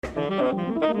Hello,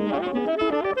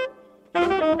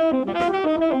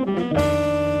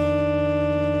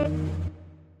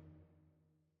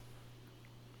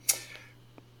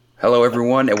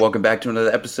 everyone, and welcome back to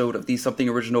another episode of the Something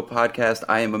Original podcast.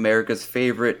 I am America's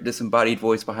favorite disembodied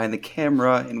voice behind the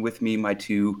camera, and with me, my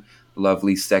two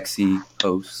lovely, sexy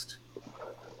hosts.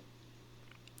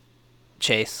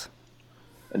 Chase.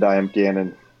 And I am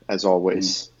Gannon, as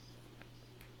always.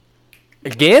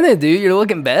 Gannon, dude, you're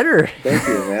looking better. Thank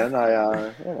you,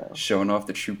 man. Showing off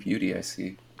the true beauty, I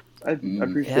see. I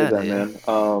appreciate that, dude.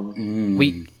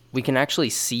 man. We can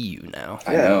actually see you now.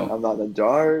 I know. I'm not in the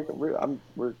dark.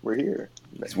 We're here.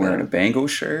 He's wearing a Bengal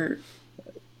shirt.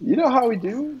 You know how we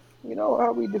do. You know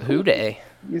how we do. Who day?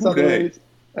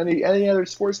 Any other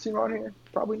sports team on here?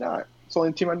 Probably not. It's the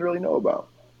only team I really know about.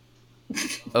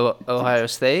 Ohio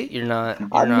State? You're not.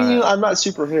 I'm not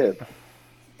super hip.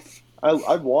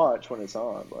 I watch when it's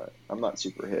on, but I'm not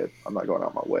super hip. I'm not going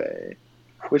out my way.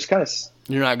 Which kind of.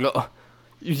 You're not.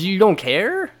 You don't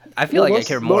care? I feel like I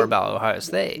care more about Ohio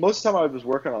State. Most of the time I was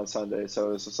working on Sunday,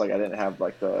 so it's just like I didn't have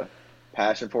like the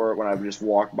passion for it when I would just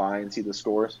walk by and see the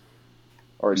scores.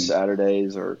 Or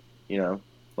Saturdays, or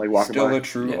like walking Still by. a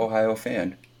true Ohio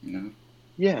fan,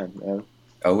 Yeah, man.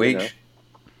 OH.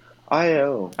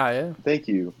 IO. IO. Thank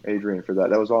you, Adrian, for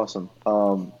that. That was awesome.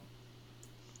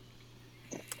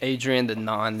 Adrian, the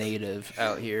non-native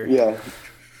out here. Yeah,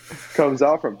 comes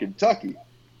out from Kentucky.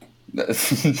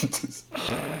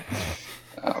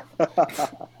 Oh.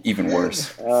 Even worse,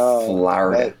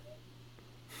 Florida.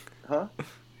 Huh?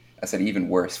 I said even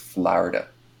worse, Florida.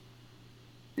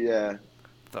 Yeah.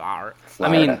 Florida.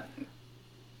 Florida. I mean,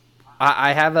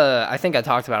 I think I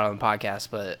talked about it on the podcast,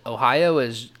 but Ohio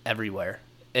is everywhere.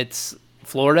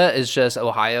 Florida is just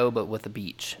Ohio, but with a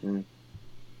beach. Mm.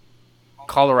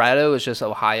 Colorado is just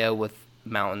Ohio with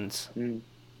mountains. Mm.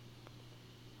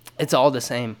 It's all the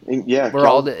same. Yeah.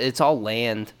 It's all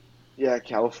land. Yeah,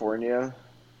 California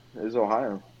is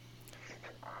Ohio.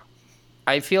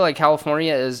 I feel like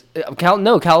California is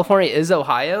California is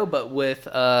Ohio, but with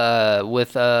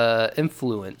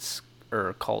influence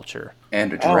or culture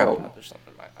And a drought. or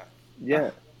something like that.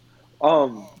 Yeah.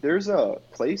 There's a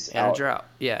place And out. a drought,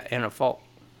 yeah, and a fault.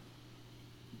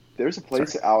 There's a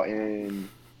place out in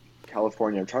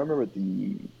California. I'm trying to remember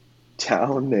the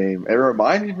town name. It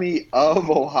reminded me of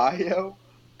Ohio,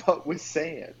 but with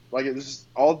sand. Like it was just,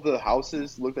 all the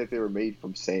houses looked like they were made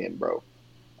from sand, bro.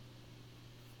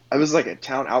 It was like a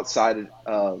town outside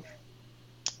of.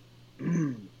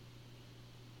 Do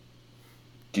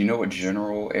you know what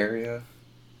general area?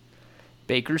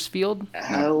 Bakersfield.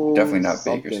 No, definitely not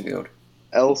something. Bakersfield.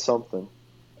 El something.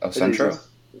 El Centro?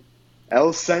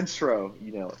 El Centro.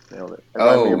 Nailed it.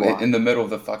 In the middle of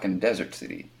the fucking desert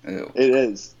city. Ew. It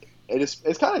is.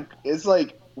 It's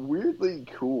like weirdly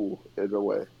cool in a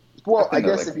way. Well, I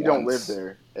guess if you don't live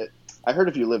there. I heard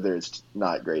if you live there, it's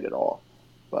not great at all.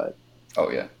 But. Oh,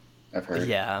 yeah. I've heard.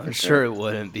 Yeah, I'm sure it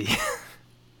wouldn't be.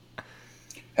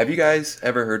 Have you guys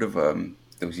ever heard of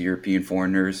those European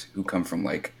foreigners who come from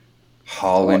like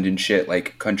Holland and shit,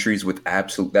 like countries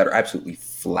that are absolutely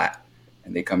flat,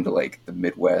 and they come to like the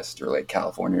Midwest or like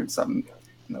California or something,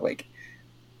 and they like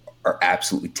are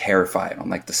absolutely terrified on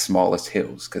like the smallest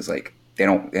hills because like they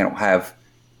don't have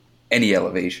any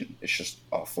elevation. It's just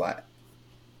all flat.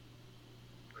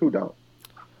 Who don't?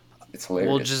 It's hilarious.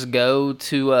 We'll just go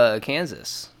to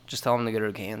Kansas. Just tell them to go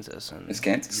to Kansas. And is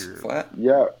Kansas flat?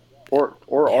 Yeah, or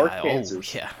yeah, Arkansas. Oh,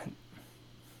 yeah.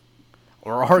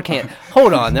 Or Arkansas.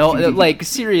 Hold on, no. Like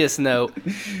serious note,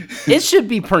 it should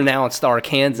be pronounced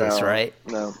Arkansas, right?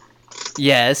 No.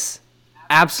 Yes,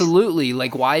 absolutely.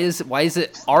 Like, why is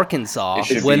it Arkansas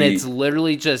when it's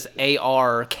literally just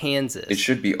AR Kansas? It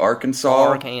should be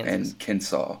Arkansas and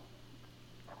Kensaw.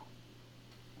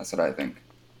 That's what I think.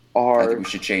 I think we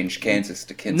should change Kansas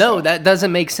to Kensaw. No, that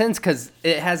doesn't make sense because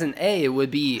it has an A. It would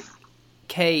be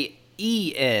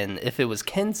K-E-N if it was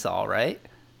Kensaw, right?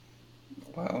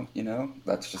 Well,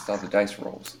 that's just how the dice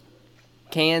rolls.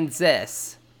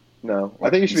 Kansas. No, I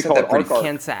think it should be called Ark.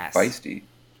 Kansas. Feisty.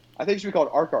 I think it should be called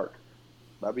Ark.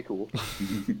 That'd be cool.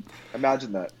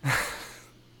 Imagine that.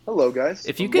 Hello, guys.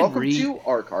 If you could Welcome to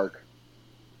Ark.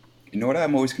 You know what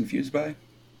I'm always confused by?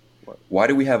 What? Why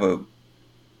do we have a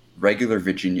regular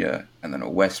Virginia and then a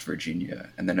West Virginia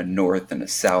and then a North and a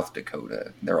South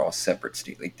Dakota? They're all separate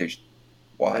states. Like, there's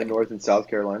why? And North and South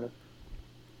Carolina.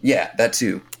 Yeah, that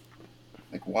too.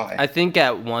 Like, why? I think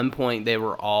at one point they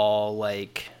were all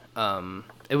like,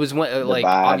 it was like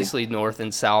obviously North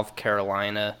and South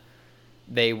Carolina.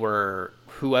 They were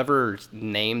whoever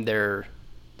named their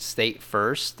state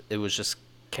first. It was just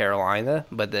Carolina,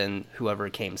 but then whoever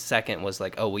came second was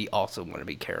like, oh, we also want to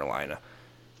be Carolina.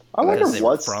 I wonder because they were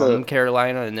what's from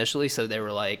Carolina initially, so they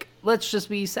were like, let's just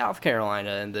be South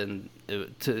Carolina, and then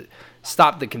to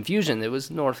stop the confusion, it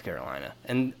was North Carolina.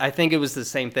 And I think it was the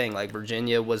same thing. Like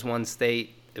Virginia was one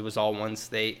state; it was all one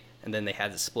state, and then they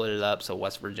had to split it up, so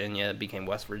West Virginia became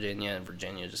West Virginia, and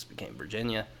Virginia just became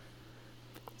Virginia.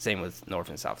 Same with North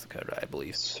and South Dakota, I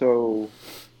believe. So,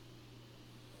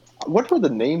 what where the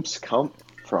names come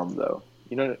from, though?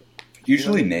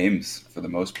 Usually names for the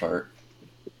most part.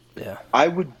 Yeah. I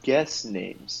would guess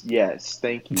names. Yes,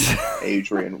 thank you,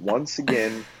 Adrian, once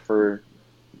again for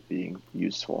being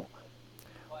useful.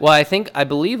 Well, I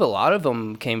believe a lot of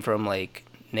them came from like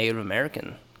Native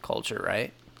American culture,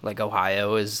 right? Like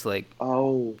Ohio is like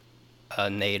a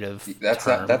native. That's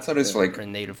term, that's what is like a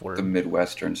native word. The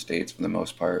Midwestern states for the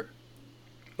most part,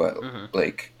 but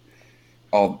like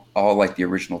all like the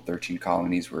original 13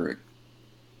 colonies were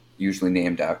usually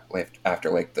named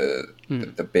after like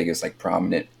the biggest like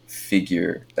prominent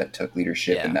figure that took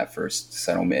leadership in that first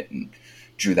settlement and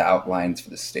drew the outlines for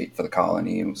the state, for the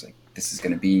colony, and was like, this is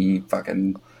going to be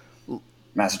fucking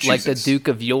Massachusetts, like the Duke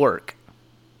of York.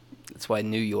 That's why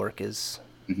New York is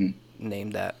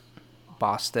named that.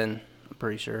 Boston, I'm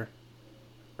pretty sure,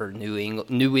 or New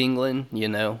England.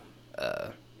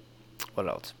 What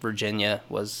else? Virginia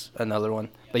was another one.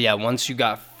 But yeah, once you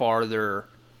got farther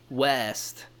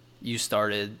west, you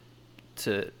started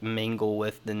to mingle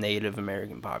with the Native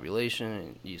American population,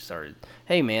 and you started,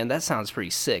 hey man, that sounds pretty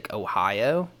sick.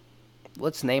 Ohio,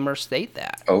 let's name our state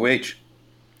that. OH.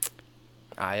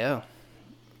 IO.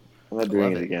 I'm not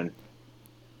doing it again.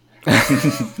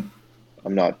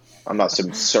 I'm not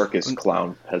some circus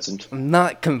clown peasant. I'm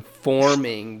not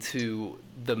conforming to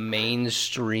the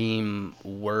mainstream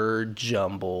word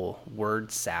jumble,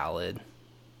 word salad.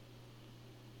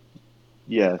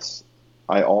 Yes,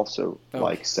 I also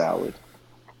like salad.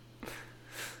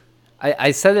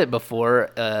 I said it before,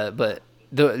 but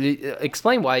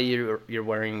explain why you're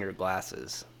wearing your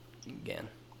glasses again.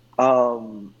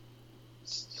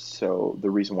 So the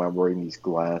reason why I'm wearing these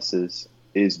glasses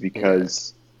is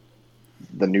because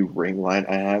the new ring light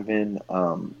I have in,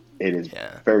 it is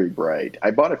very bright. I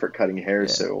bought it for cutting hair,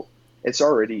 so it's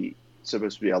already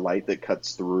supposed to be a light that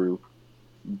cuts through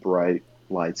bright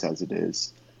lights as it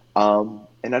is. And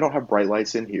I don't have bright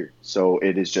lights in here, so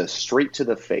it is just straight to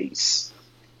the face.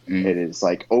 It is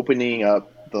like opening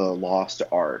up the Lost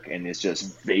Ark, and it's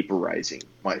just vaporizing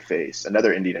my face.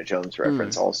 Another Indiana Jones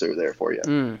reference also there for you.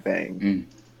 Bang.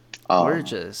 We're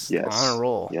just on a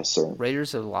roll. Yes, sir.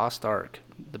 Raiders of the Lost Ark,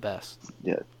 the best.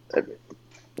 Yeah.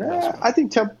 I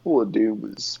think Temple of Doom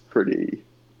was pretty...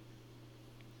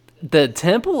 The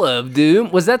Temple of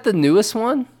Doom? Was that the newest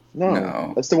one?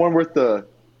 No. That's the one with the...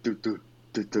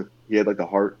 He had like the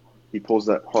heart. He pulls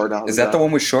that heart out. Is that the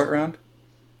one with Short Round?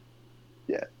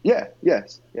 Yeah.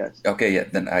 Yes. Okay, yeah,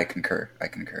 then I concur.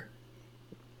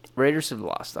 Raiders of the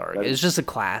Lost Ark. It's just a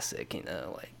classic,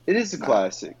 like. It is a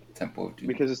classic. Temple of Doom.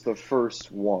 Because it's the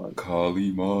first one.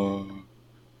 Kalima.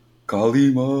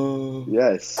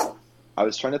 Yes. I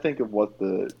was trying to think of what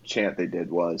the chant they did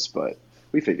was, but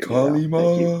we figured it out. Thank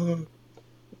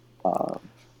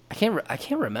you. I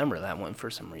can't remember that one for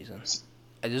some reason.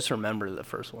 I just remember the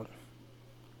first one.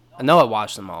 I know I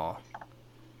watched them all.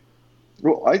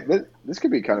 Well, this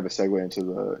could be kind of a segue into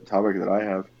the topic that I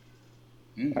have.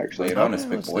 Actually, lay it on us,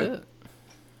 big boy.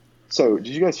 So, did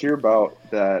you guys hear about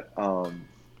that?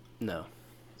 No.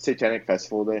 Satanic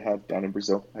festival they had down in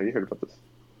Brazil. Have you heard about this?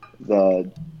 The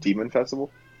Demon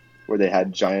Festival, where they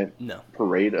had giant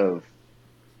parade of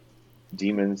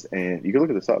demons, and you can look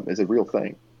at this up. It's a real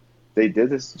thing. They did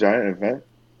this giant event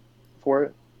for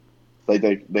it.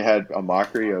 Like they had a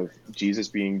mockery of Jesus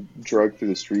being dragged through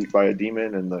the street by a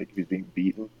demon, and like he was being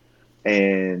beaten.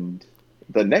 And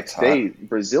the next day,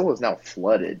 Brazil is now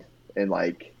flooded, and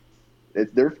like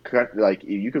they're like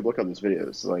you could look up this video.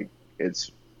 It's like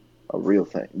it's a real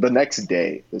thing. The next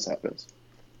day, this happens.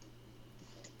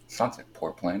 Sounds like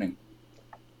poor planning.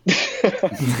 I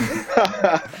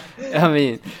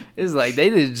mean, it's like they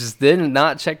just did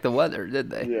not check the weather, did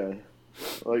they? Yeah.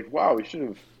 Like, wow, we should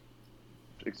have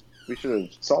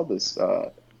saw this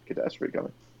catastrophe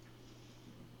coming.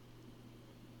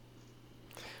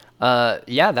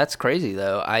 Yeah, that's crazy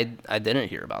though. I didn't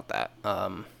hear about that.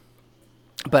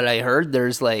 But I heard there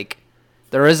is a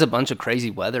bunch of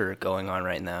crazy weather going on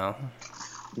right now.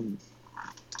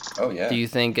 Oh yeah. Do you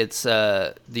think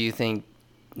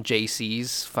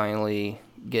JC's finally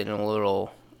getting a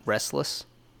little restless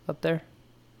up there?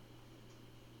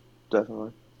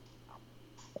 Definitely.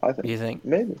 I think. You think?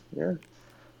 Maybe, yeah.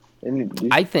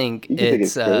 I think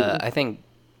it's I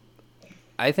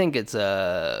think it's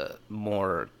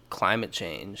more climate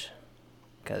change,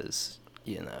 because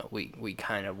we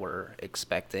kind of were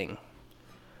expecting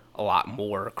a lot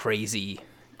more crazy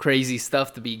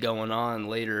stuff to be going on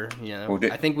later.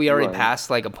 I think we already passed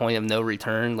like a point of no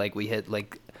return. Like we hit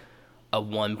like a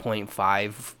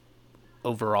 1.5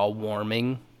 overall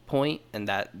warming point, and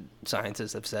that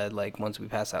scientists have said like once we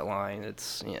pass that line,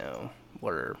 it's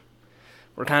we're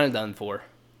kind of done for.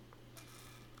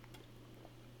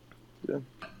 Yeah.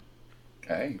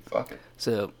 Okay, fuck it.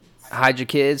 So hide your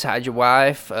kids, hide your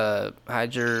wife,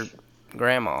 hide your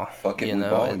grandma. Fuck it, we ball. You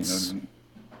know what I mean?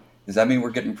 Does that mean we're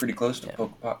getting pretty close to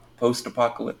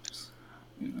post-apocalypse?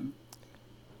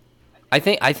 I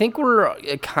think we're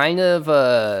kind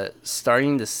of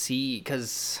starting to see,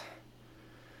 because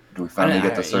do we finally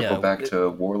get to circle back to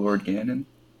Warlord Ganon?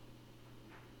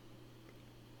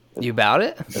 You about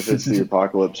it? If it's the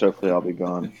apocalypse, hopefully I'll be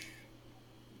gone.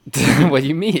 What do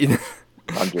you mean?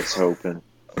 I'm just hoping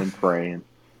and praying.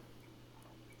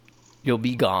 You'll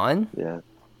be gone? Yeah.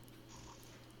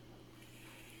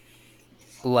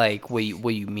 Like, what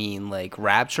you mean? Like,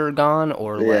 rapture gone?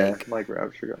 Or like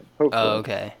rapture gone. Hopefully. Oh,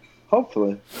 okay.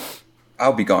 Hopefully.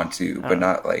 I'll be gone too, but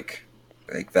not like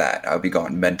that. I'll be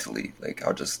gone mentally. Like,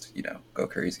 I'll just, go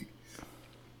crazy.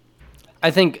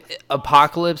 I think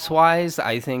apocalypse-wise,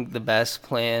 I think the best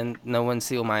plan, no one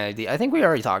steal my idea. I think we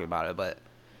already talked about it, but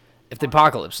if the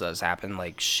apocalypse does happen,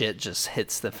 like, shit just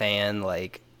hits the fan,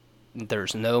 like,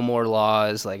 there's no more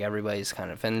laws, like, everybody's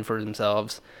kind of fending for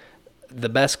themselves. The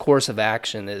best course of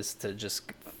action is to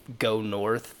just go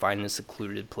north, find a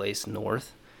secluded place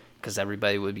north, because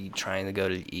everybody would be trying to go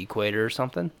to the equator or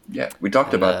something. Yeah, we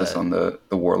talked about this on the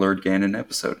Warlord Ganon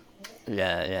episode.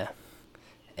 Yeah.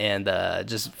 And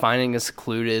just finding a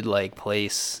secluded like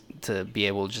place to be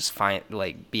able to just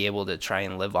be able to try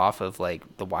and live off of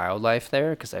like the wildlife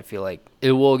there, because I feel like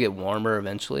it will get warmer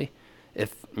eventually.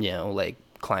 If like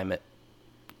climate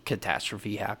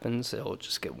catastrophe happens, it'll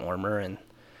just get warmer, and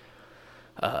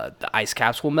the ice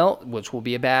caps will melt, which will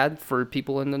be bad for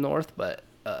people in the north, but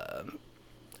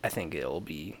I think it'll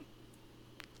be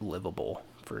livable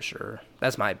for sure.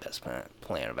 That's my best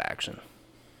plan of action.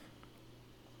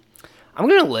 I'm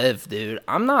gonna live, dude.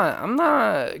 I'm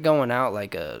not going out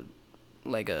like a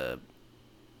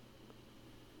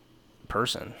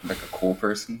person. Like a cool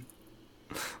person?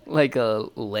 Like a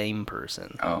lame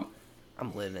person. Oh.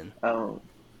 I'm living. Oh.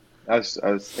 I was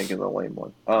thinking the lame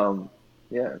one.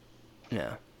 Yeah.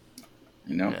 Yeah.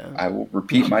 I will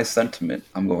repeat my sentiment.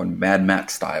 I'm going Mad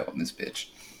Max style in this bitch.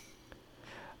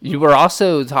 You were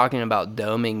also talking about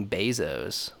doming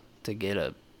Bezos to get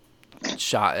a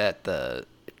shot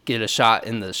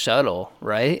in the shuttle,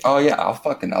 right? Oh yeah,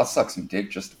 I'll suck some dick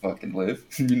just to fucking live.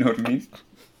 You know what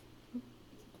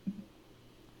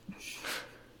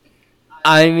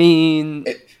I mean?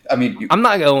 I'm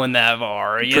not going that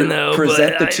far,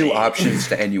 Present the two options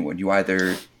to anyone. You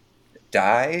either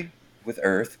die with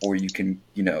Earth, or you can,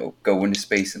 go into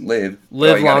space and live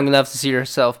long enough to see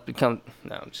yourself become.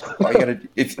 No, I'm just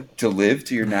if to live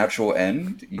to your natural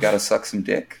end, you gotta suck some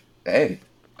dick. Hey,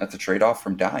 that's a trade-off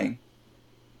from dying.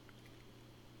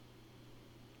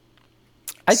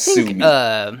 I think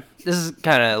this is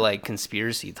kind of like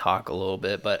conspiracy talk a little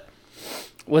bit, but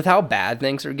with how bad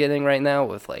things are getting right now,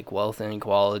 with like wealth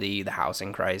inequality, the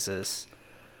housing crisis,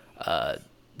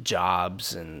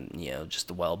 jobs, and just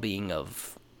the well-being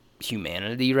of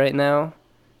humanity right now,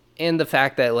 and the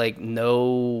fact that like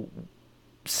no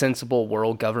sensible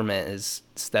world government is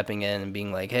stepping in and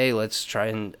being like, hey, let's try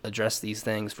and address these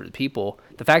things for the people.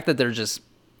 The fact that they're just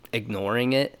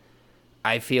ignoring it,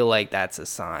 I feel like that's a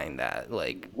sign that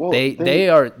like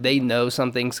they know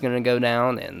something's gonna go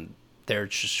down, and they're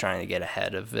just trying to get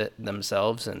ahead of it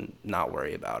themselves and not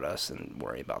worry about us and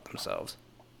worry about themselves.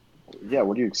 Yeah,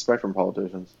 what do you expect from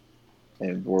politicians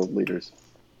and world leaders?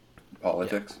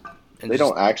 Politics. Yeah. They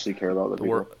don't actually care about the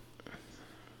people.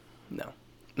 No,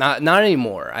 not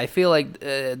anymore. I feel like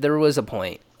there was a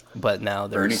point, but now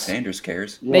there's Bernie Sanders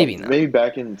cares. Yeah, maybe not. Maybe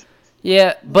back in.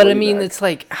 Yeah, but I mean, it's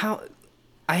like how.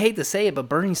 I hate to say it, but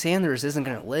Bernie Sanders isn't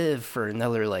going to live for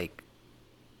another, like,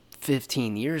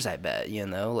 15 years, I bet,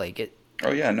 like it.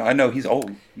 Oh, yeah, no, I know, he's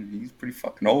old. He's pretty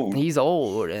fucking old. He's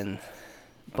old,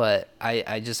 but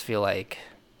I just feel like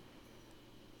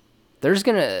there's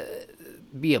going to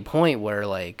be a point where,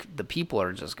 like, the people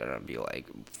are just going to be, like,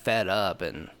 fed up,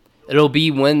 and it'll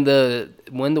be when the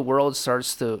world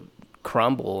starts to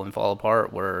crumble and fall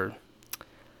apart, where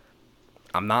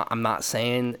I'm not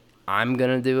saying I'm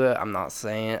going to do it. I'm not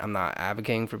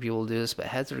advocating for people to do this, but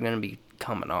heads are going to be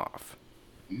coming off.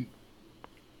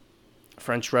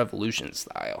 French Revolution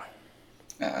style.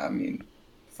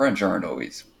 French aren't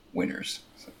always winners.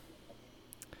 So.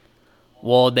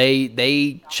 Well,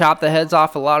 they chopped the heads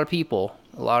off a lot of people,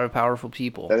 a lot of powerful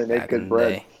people. They make good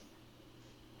bread. Day.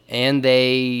 And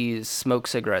they smoke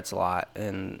cigarettes a lot,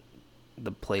 and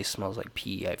the place smells like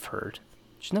pee, I've heard.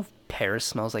 Did you know Paris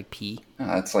smells like pee? Oh,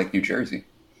 that's like New Jersey.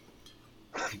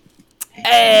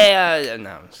 Hey,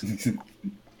 no.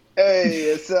 Hey,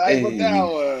 it's Eiffel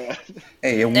Tower.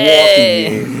 Hey, I'm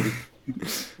walking.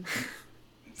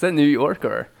 Is that New York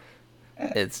or?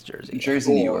 It's Jersey.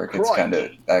 Jersey, New York. It's kind of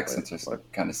accents are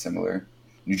kind of similar.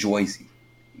 New Jersey,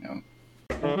 you know.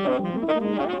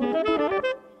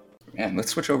 Man,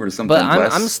 let's switch over to something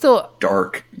less I'm still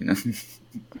dark. You know.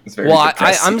 It's very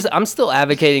I'm still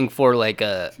advocating for like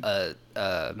a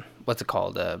what's it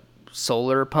called, a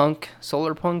solar punk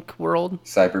world.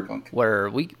 Cyberpunk.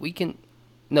 Where we can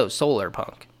solar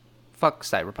punk. Fuck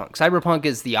cyberpunk. Cyberpunk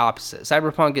is the opposite.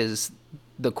 Cyberpunk is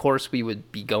the course we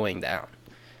would be going down.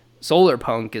 Solar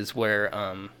punk is where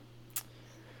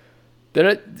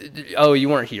you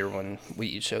weren't here when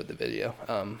we showed the video.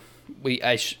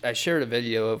 I shared a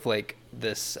video of like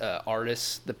this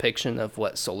artist's depiction of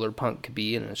what solar punk could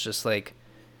be, and it's just like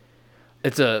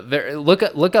it's a very look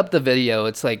up the video.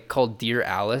 It's like called Dear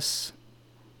Alice,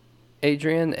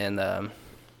 Adrian, and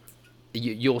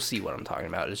you'll see what I'm talking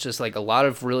about. It's just like a lot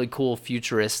of really cool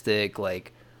futuristic,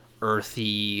 like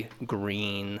earthy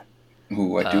green.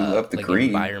 Ooh, I do love the like green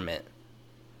environment,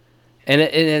 and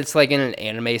it's like in an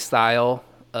anime style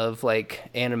of like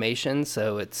animation,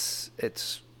 so it's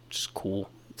just cool.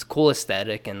 It's cool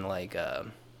aesthetic, and like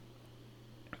and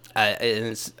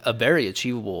it's a very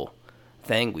achievable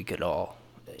thing we could all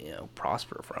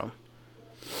prosper from.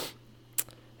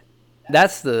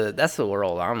 That's the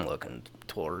world I'm looking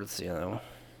towards,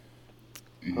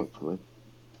 Hopefully.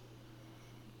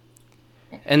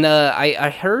 And I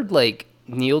heard like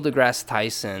Neil deGrasse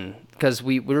Tyson, because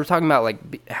we were talking about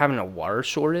like having a water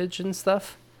shortage and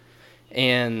stuff,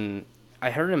 and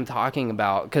I heard him talking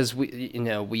about, because we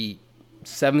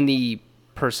 70%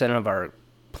 of our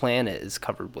planet is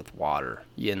covered with water,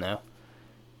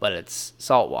 but it's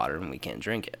salt water and we can't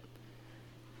drink it.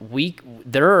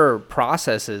 There are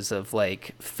processes of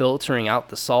like filtering out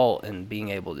the salt and being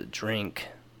able to drink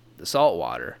the salt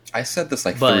water. I said this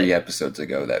 3 episodes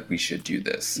ago that we should do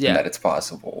this, and that it's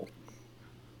possible.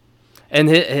 And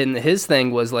his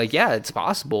thing was like, yeah, it's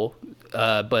possible,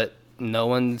 but no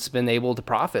one's been able to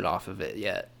profit off of it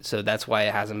yet. So that's why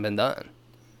it hasn't been done.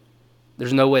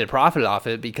 There's no way to profit off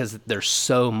it because there's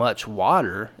so much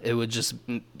water. It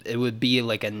would be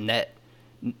like a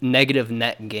negative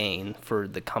net gain for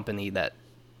the company that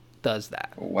does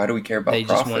that. Why do we care about They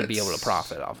profits? just want to be able to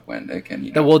profit off it. When they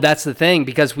can, Well, that's the thing,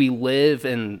 because we live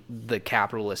in the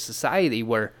capitalist society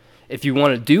where if you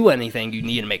want to do anything, you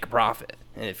need to make a profit.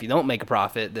 And if you don't make a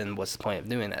profit, then what's the point of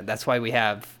doing that? That's why we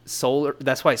have solar.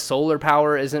 That's why solar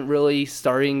power isn't really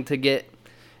starting to get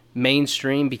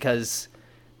mainstream, because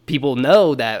people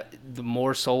know that the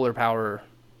more solar power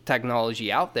technology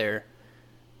out there,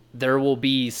 there will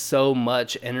be so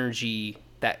much energy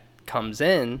that comes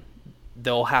in,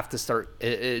 they'll have to start.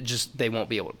 They won't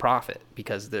be able to profit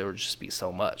because there will just be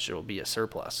so much. There will be a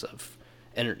surplus of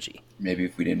energy. Maybe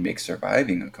if we didn't make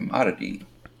surviving a commodity,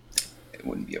 it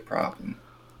wouldn't be a problem.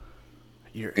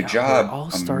 Good job, We're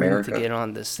all starting America. to get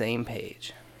on the same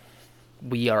page.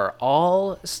 We are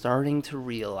all starting to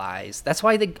realize. That's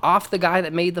why off the guy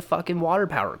that made the fucking water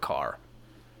power car.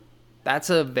 That's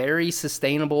a very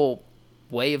sustainable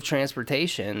way of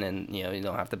transportation, and you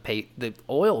don't have to pay the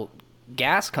oil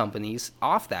gas companies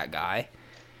off that guy,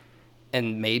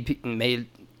 and made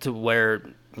to where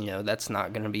that's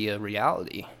not going to be a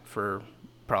reality for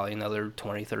probably another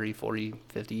 20, 30, 40,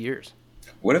 50 years.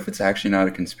 What if it's actually not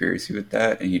a conspiracy with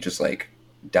that, and he just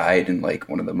died in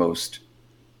one of the most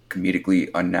comedically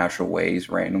unnatural ways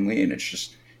randomly, and it's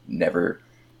just never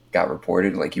got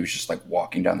reported? Like he was just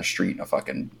walking down the street and a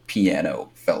fucking piano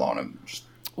fell on him.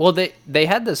 Well, they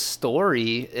had this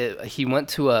story. He went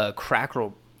to a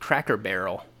Cracker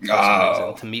Barrel for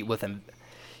some reason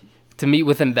to meet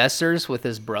with investors with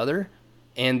his brother,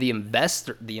 and the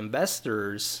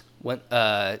investors went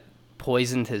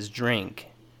poisoned his drink.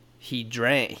 He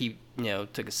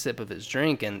took a sip of his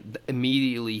drink, and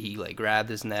immediately he grabbed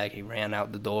his neck. He ran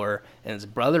out the door, and his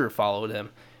brother followed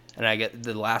him. And I get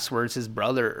the last words his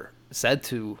brother said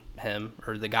to him,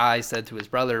 or the guy said to his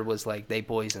brother, was they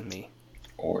poisoned me.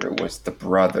 Or it was the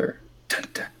brother. Dun,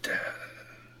 dun, dun.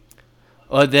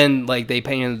 Well, then they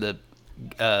painted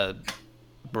the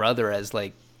brother as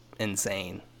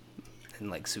insane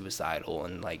and suicidal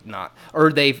and not,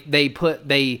 or they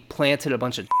planted a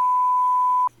bunch of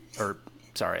or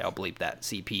sorry, I'll bleep that,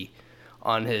 CP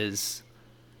on his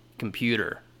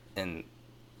computer and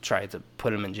tried to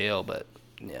put him in jail, but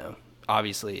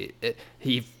obviously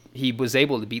he was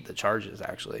able to beat the charges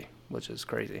actually, which is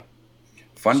crazy.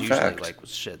 Fun fact, like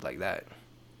shit like that.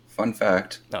 Fun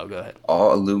fact. No, go ahead.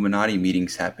 All Illuminati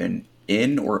meetings happen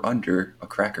in or under a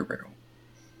Cracker Barrel.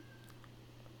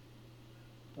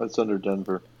 That's under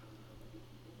Denver.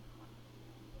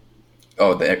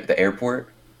 Oh, the airport?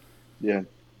 Yeah.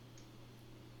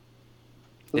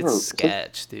 It's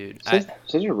sketch, dude.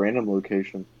 Such a random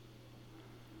location.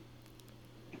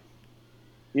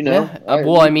 You know?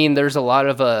 Yeah. I mean, there's a lot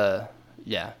of,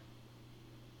 yeah.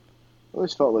 I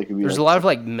always felt like there's a lot of,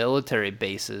 like, military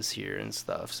bases here and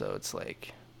stuff, so it's,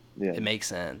 like, yeah. It makes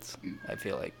sense, I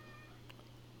feel like.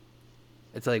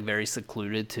 It's, like, very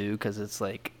secluded, too, because it's,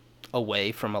 like,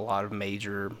 away from a lot of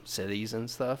major cities and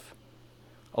stuff.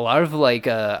 A lot of, like,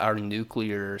 our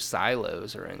nuclear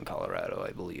silos are in Colorado,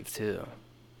 I believe, too.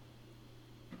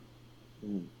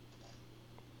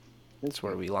 That's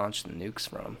where we launched the nukes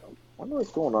from. I wonder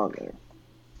what's going on there.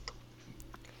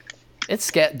 It's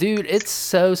dude, it's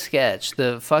so sketch.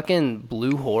 The fucking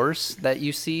blue horse that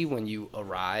you see when you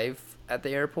arrive at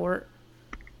the airport.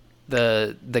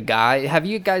 The guy, have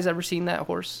you guys ever seen that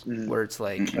horse? Mm-hmm. Where it's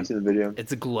like, I see the video.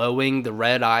 It's glowing, the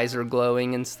red eyes are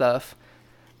glowing and stuff.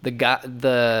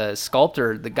 The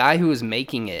sculptor, the guy who was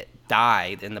making it,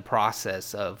 died in the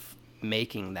process of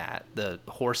making that. The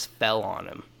horse fell on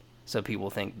him, so people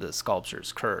think the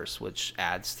sculpture's cursed, which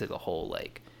adds to the whole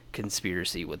like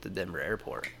conspiracy with the Denver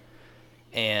airport.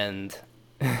 And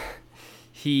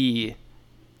the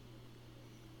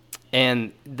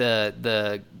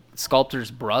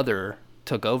sculptor's brother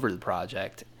took over the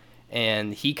project,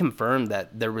 and he confirmed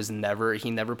that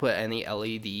he never put any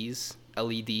LEDs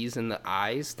in the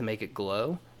eyes to make it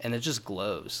glow, and it just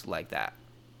glows like that.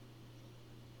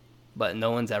 But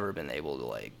no one's ever been able to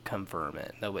like confirm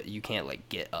it. No, but you can't like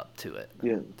get up to it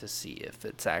to see if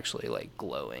it's actually like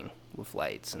glowing with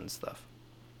lights and stuff.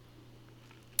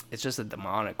 It's just a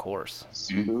demonic horse.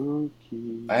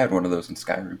 Spooky. I had one of those in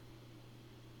Skyrim.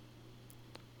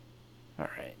 All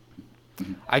right.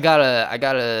 I got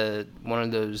a one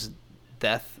of those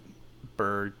death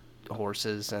bird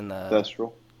horses in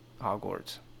Thestral.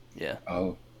 Hogwarts. Yeah.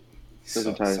 Oh, such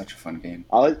a fun game.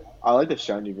 I like the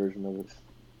shiny version of it.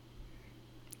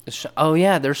 Oh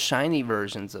yeah, there's shiny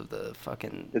versions of the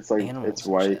fucking. It's like it's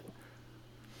white.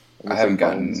 I haven't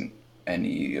gotten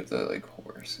any of the like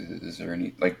horses. Is there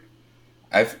any like?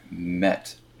 I've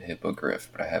met a hippogriff,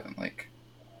 but I haven't like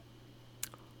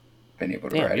been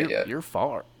able to ride it yet.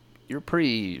 You're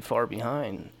pretty far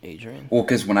behind, Adrian. Well,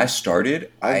 because when I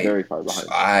started, I'm very far behind.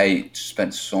 I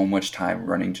spent so much time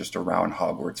running just around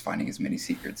Hogwarts, finding as many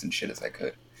secrets and shit as I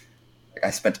could. Like,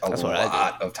 I spent a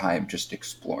lot of time just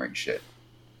exploring shit.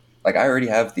 Like, I already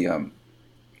have the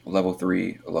level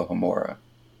 3 Alohomora,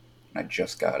 and I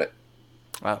just got it.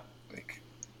 Wow. Like,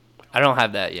 I don't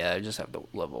have that yet. I just have the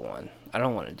level 1. I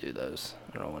don't want to do those.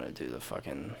 I don't want to do the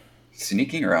fucking...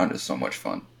 Sneaking around is so much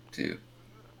fun, too.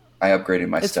 I upgraded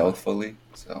my stealth fully,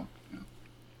 so...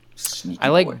 I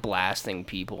like blasting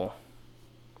people.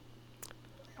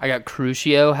 I got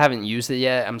Crucio. Haven't used it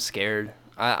yet. I'm scared.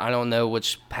 I don't know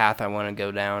which path I want to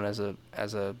go down as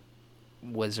a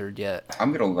wizard yet.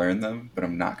 I'm gonna learn them, but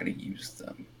I'm not gonna use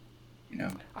them. You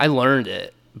know. I learned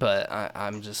it, but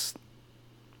I'm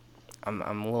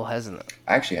a little hesitant.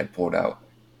 I actually had pulled out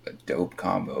a dope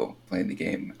combo playing the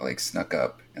game. I like snuck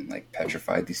up and like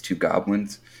petrified these 2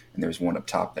 goblins, and there was one up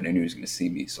top that I knew was gonna see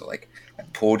me. So like I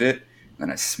pulled it, and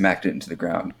then I smacked it into the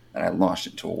ground, and I launched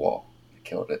it into a wall. I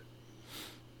killed it.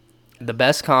 The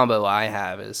best combo I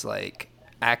have is like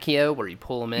Accio, where you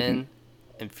pull them in,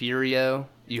 Infurio.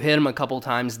 You hit him a couple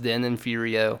times, then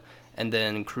Infurio, and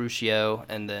then Crucio,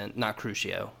 and then not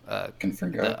Crucio.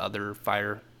 Confringo. The other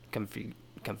fire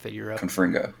Configuro.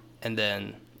 Confringo. And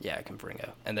then Confringo,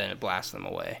 and then it blasts them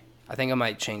away. I think I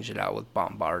might change it out with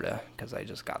Bombarda because I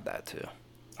just got that too.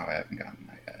 Oh, I haven't gotten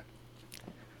that yet.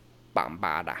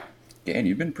 Bombarda. Yeah, and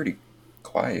you've been pretty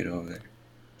quiet over there.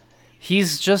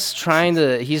 He's just trying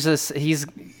to. He's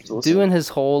doing his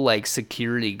whole like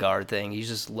security guard thing. He's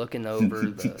just looking over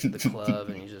the club,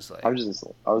 and he's just like. I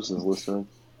was just listening.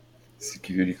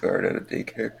 Security guard at a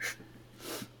daycare.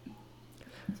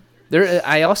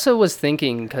 I also was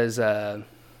thinking because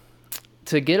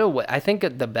to get away, I think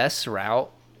the best route,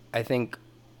 I think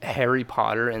Harry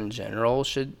Potter in general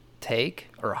should take,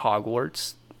 or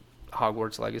Hogwarts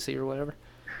Legacy or whatever.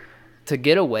 To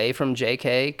get away from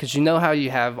JK, because you know how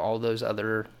you have all those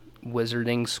other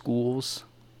wizarding schools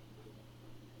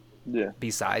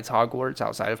besides Hogwarts,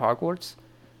 outside of Hogwarts?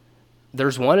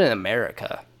 There's one in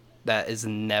America that is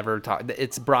never taught.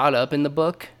 It's brought up in the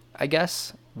book, I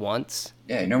guess, once.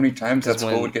 Yeah, you know how many times that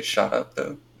school would get shot up,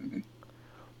 though?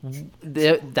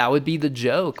 That would be the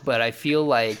joke, but I feel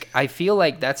like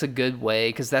that's a good way,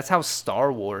 because that's how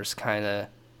Star Wars kind of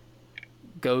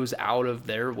goes out of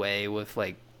their way with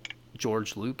like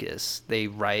George Lucas. They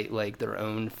write like their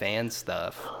own fan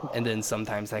stuff, and then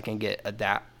sometimes that can get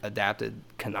adapted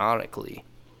canonically.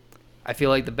 I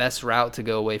feel like the best route to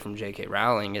go away from J.K.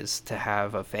 Rowling is to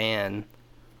have a fan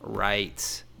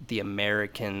write the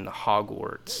American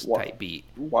Hogwarts type beat.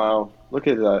 Wow, look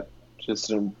at that.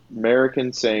 Just an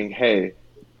American saying, hey,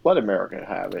 let America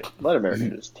have it. Let America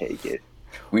just take it.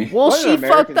 Well, she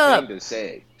fucked up. To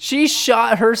say? She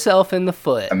shot herself in the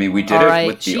foot. I mean, we did it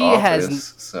with The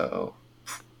Office, so...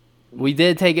 We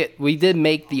did take it. We did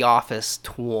make The Office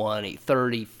 20,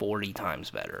 30, 40 times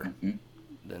better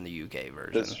than the UK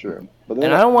version. That's true. But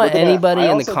and I don't want anybody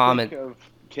in the comment. Of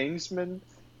Kingsman,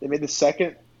 they made the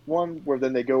second one where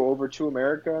then they go over to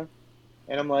America,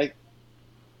 and I'm like,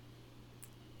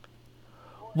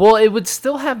 well, it would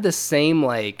still have the same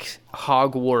like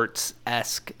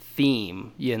Hogwarts-esque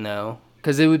theme, you know,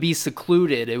 because it would be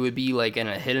secluded. It would be like in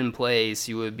a hidden place.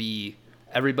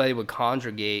 Everybody would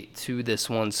congregate to this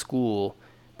one school.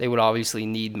 They would obviously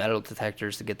need metal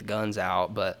detectors to get the guns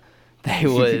out, but they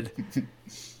would,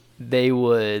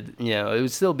 you know, it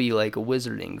would still be like a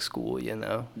wizarding school, you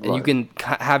know, and you can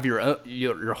have your own,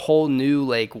 your whole new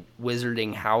like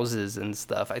wizarding houses and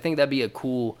stuff. I think that'd be a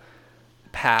cool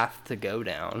path to go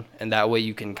down, and that way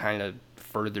you can kind of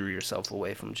further yourself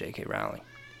away from J.K. Rowling.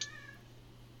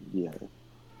 Yeah.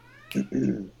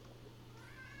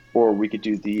 Or we could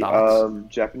do the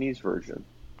Japanese version.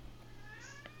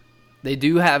 They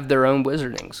do have their own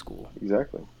wizarding school.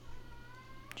 Exactly.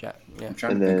 Yeah. I'm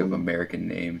trying to think of American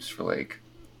names for like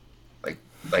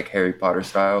Harry Potter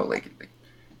style, like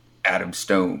Adam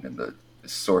Stone and the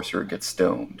sorcerer gets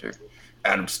stoned, or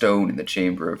Adam Stone in the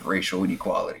Chamber of Racial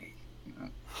Inequality. You know?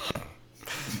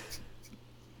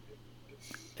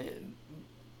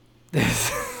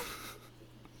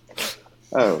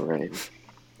 Oh, right.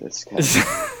 This kind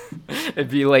It'd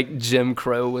be like Jim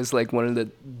Crow was like one of the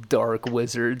dark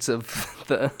wizards of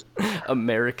the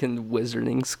American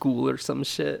Wizarding School or some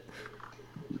shit.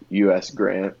 U.S.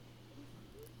 Grant.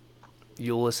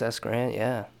 Ulysses S. Grant,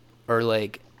 yeah. Or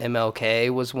like MLK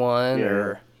was one,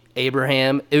 or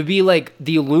Abraham. It would be like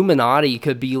the Illuminati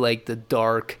could be like the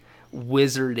dark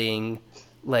wizarding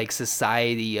like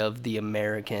society of the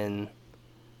American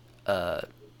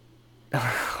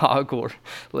Hogwarts,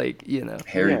 like, you know.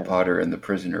 Harry Potter and the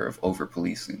Prisoner of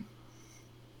Over-Policing.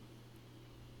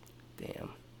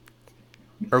 Damn.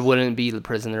 Or wouldn't it be the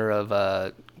Prisoner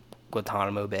of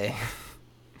Guantanamo Bay?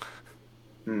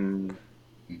 Or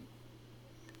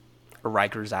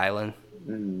Rikers Island.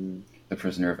 The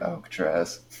Prisoner of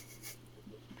Alcatraz.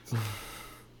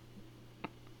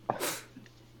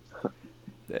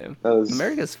 Damn.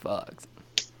 America's fucked.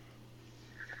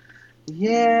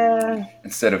 Yeah.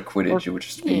 Instead of Quidditch, it would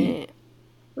just be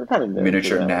kind of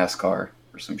miniature NASCAR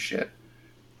or some shit.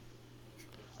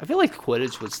 I feel like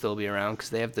Quidditch would still be around because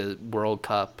they have the World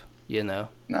Cup, you know.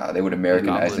 Nah, they would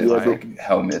Americanize it with like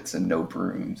helmets and no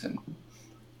brooms and.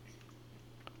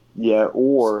 Yeah,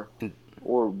 or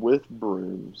with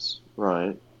brooms,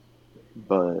 right?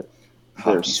 But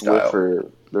they're Swiffer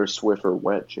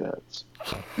wet jets.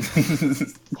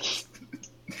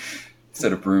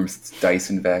 Instead of brooms, it's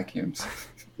Dyson vacuums.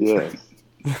 Yeah,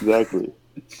 exactly.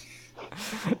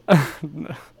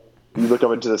 You look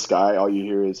up into the sky, all you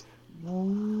hear is...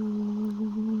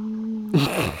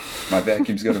 My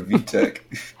vacuum's got a VTEC.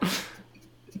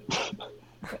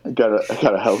 I got a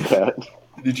Hellcat.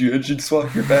 Did you engine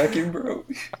swap your vacuum, bro?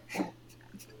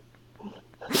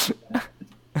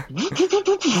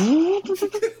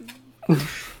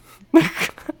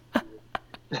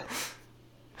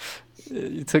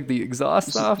 You took the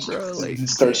exhaust off, bro. Like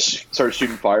start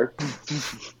shooting fire.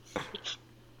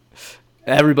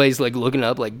 Everybody's like looking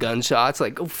up, like gunshots.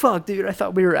 Like, oh fuck, dude! I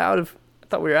thought we were out of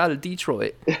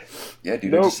Detroit. Yeah,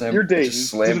 dude. Nope, I just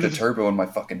slammed the turbo in my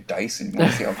fucking Dyson. You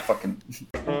want to see how fucking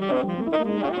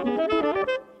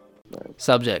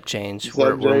Subject change.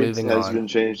 We're moving on. Has been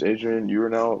changed, Adrian. You are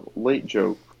now late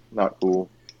joke. Not cool.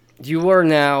 You are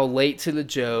now late to the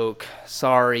joke.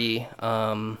 Sorry.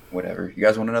 Whatever. You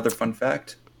guys want another fun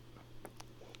fact?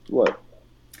 What?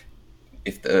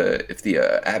 If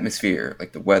the atmosphere,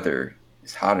 like the weather,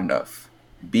 is hot enough,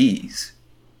 bees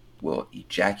will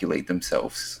ejaculate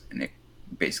themselves and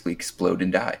basically explode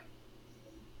and die.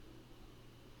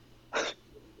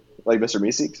 Like Mr.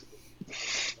 Meeseeks?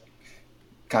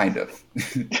 Kind of.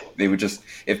 They would just,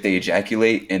 if they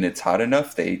ejaculate and it's hot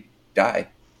enough, they die.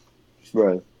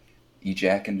 Right.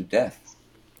 Ejac into death.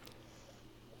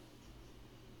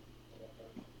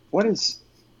 What is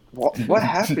What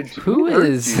happened to Who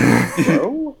is? you,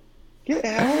 bro? Get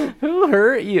out. Who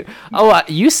hurt you? Oh,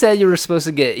 you said you were supposed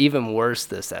to get even worse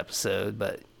this episode,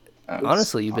 but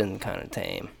honestly, you've been kind of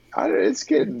tame. It's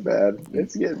getting bad.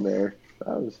 It's getting there.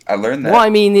 I learned that. Well, I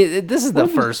mean, this is the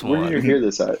first one. Where did you hear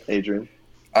this at, Adrian?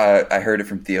 I heard it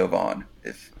from Theo Vaughn.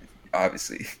 If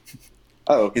obviously.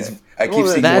 Oh, okay. I keep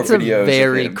seeing that's more a videos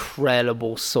very of him.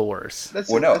 credible source.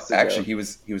 Actually, he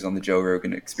was on the Joe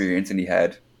Rogan Experience, and he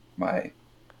had my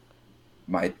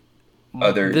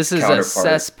other. This is a counterpart,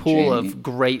 cesspool Jamie. of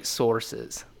great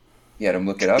sources. He had him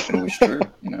look it up, and it was true.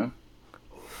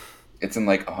 It's in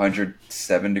like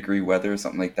 107-degree weather or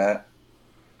something like that.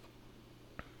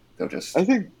 They'll just. I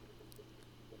think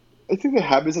the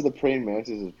habits of the praying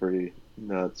mantis is pretty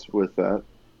nuts with that.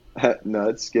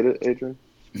 Nuts, get it, Adrian?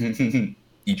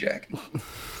 Ejac.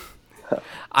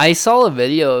 I saw a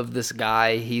video of this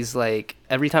guy. He's like,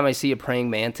 every time I see a praying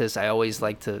mantis, I always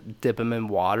like to dip him in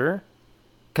water.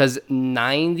 Because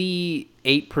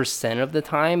 98% of the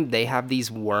time, they have these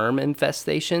worm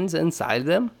infestations inside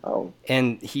them. Oh.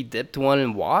 And he dipped one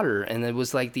in water, and it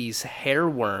was like these hair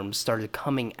worms started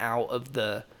coming out of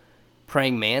the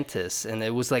praying mantis. And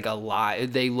it was like a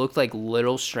lot. They looked like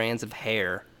little strands of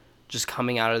hair just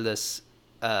coming out of this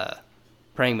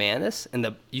praying mantis,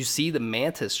 and you see the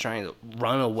mantis trying to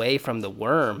run away from the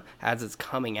worm as it's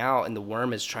coming out, and the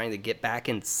worm is trying to get back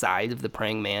inside of the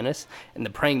praying mantis, and the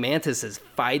praying mantis is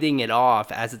fighting it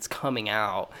off as it's coming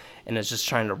out, and it's just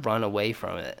trying to run away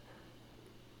from it.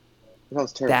 That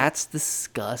sounds terrible. That's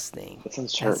disgusting. That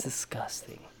sounds terrible. That's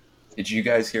disgusting. Did you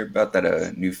guys hear about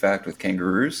that new fact with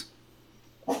kangaroos?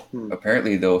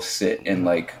 Apparently, they'll sit in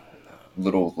like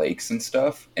little lakes and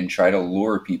stuff and try to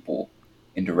lure people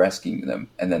into rescuing them,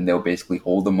 and then they'll basically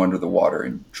hold them under the water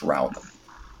and drown them.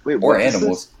 Wait, or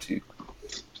animals too.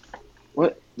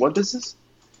 What is this?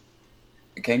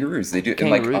 Kangaroos, they do in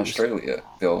like Australia.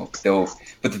 They'll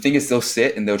but the thing is, they'll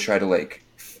sit and they'll try to like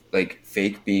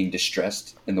fake being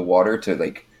distressed in the water to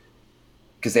like,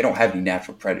 because they don't have any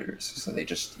natural predators, so they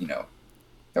just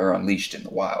they're unleashed in the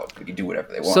wild. They can do whatever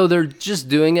they want. So they're just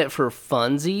doing it for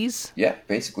funsies? Yeah,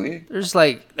 basically. They're just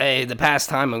like, hey, the past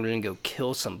time I'm going to go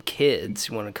kill some kids.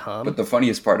 You want to come? But the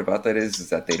funniest part about that is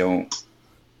that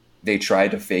they try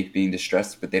to fake being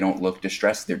distressed, but they don't look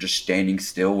distressed. They're just standing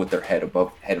still with their head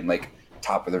and like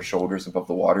top of their shoulders above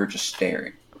the water, just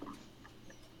staring.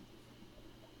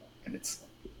 And it's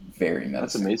very menacing.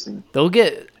 That's amazing.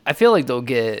 I feel like they'll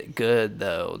get good,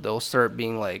 though. They'll start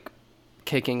being like,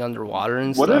 kicking underwater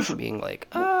and stuff, being like,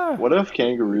 What if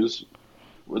kangaroos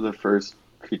were the first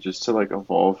creatures to like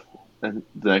evolve, and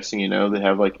the next thing you know, they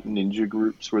have like ninja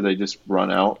groups where they just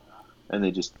run out and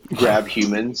they just grab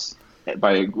humans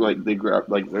by like they grab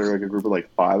like they're like a group of like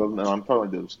 5 of them, and I'm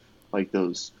talking like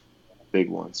those big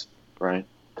ones, right?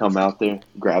 Come out there,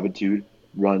 grab a dude,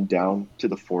 run down to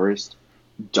the forest,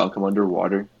 dunk him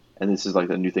underwater, and this is like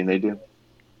the new thing they do.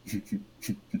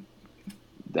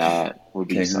 That would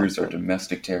be kangaroos something. are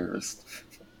domestic terrorists.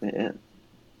 Yeah.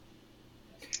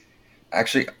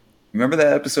 Actually, remember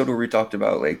that episode where we talked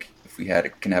about like if we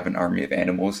can have an army of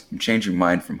animals? I'm changing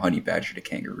mine from honey badger to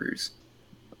kangaroos.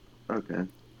 Okay.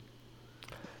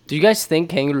 Do you guys think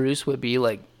kangaroos would be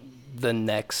like the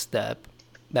next step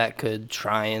that could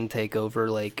try and take over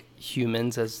like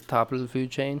humans as the top of the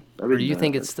food chain? Or do you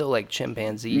think it's still like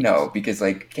chimpanzees? No, because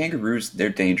like kangaroos, they're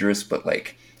dangerous, but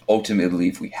like ultimately,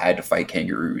 if we had to fight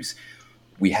kangaroos,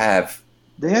 they have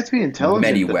to be intelligent.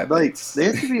 Many weapons. Like they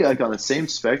have to be like on the same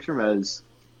spectrum as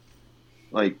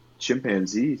like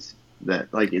chimpanzees.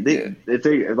 That like if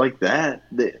they like that,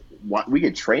 we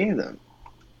could train them.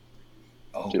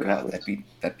 Oh god,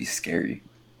 that'd be scary.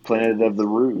 Planet of the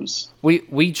Roos.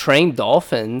 We train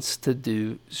dolphins to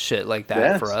do shit like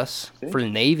that for us. Yeah. For the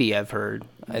Navy, I've heard.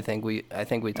 I think we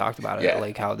talked about it,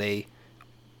 like how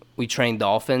we train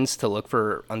dolphins to look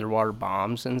for underwater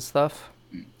bombs and stuff.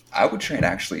 I would train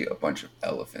actually a bunch of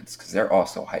elephants because they're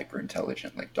also hyper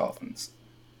intelligent like dolphins.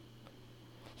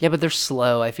 Yeah, but they're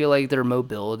slow. I feel like their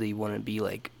mobility wouldn't be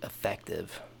like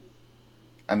effective.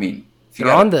 I mean,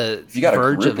 they're on the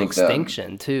verge of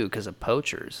extinction too because of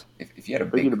poachers. If you had a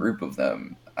big group of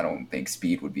them, I don't think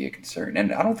speed would be a concern,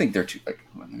 and I don't think they're too like.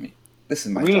 This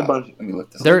is my job. Let me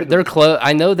look this. They're close.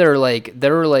 I know they're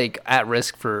like at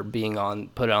risk for being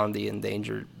put on the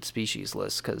endangered species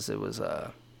list because it was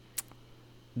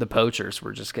the poachers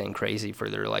were just getting crazy for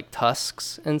their like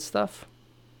tusks and stuff.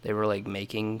 They were like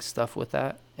making stuff with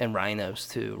that, and rhinos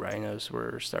too. Rhinos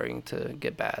were starting to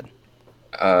get bad.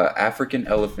 African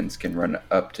elephants can run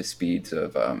up to speeds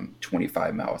of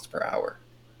 25 miles per hour.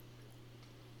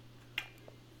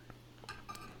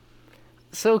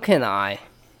 So can I.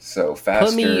 So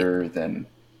faster than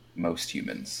most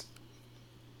humans.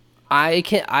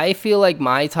 I feel like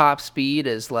my top speed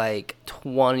is like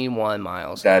 21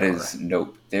 miles. That is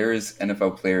nope. There's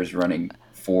NFL players running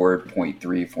 4.3,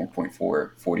 4.4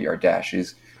 40-yard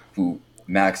dashes who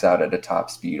max out at a top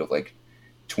speed of like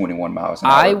 21 miles an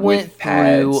hour. I went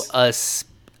through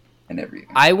and everything.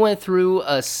 I went through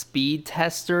a speed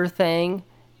tester thing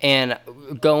and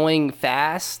going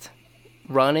fast,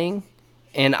 running,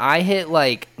 and I hit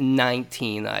like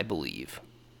 19, I believe.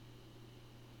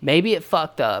 Maybe it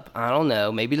fucked up. I don't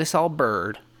know. Maybe they saw a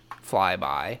bird fly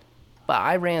by. But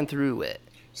I ran through it.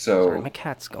 Sorry, my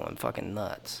cat's going fucking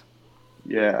nuts.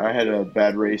 Yeah, I had a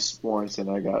bad race once,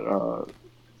 and I got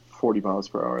 40 miles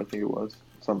per hour, I think it was.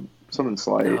 Something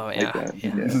slight like that.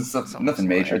 Yeah. Nothing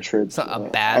major. I tripped. A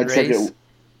bad race?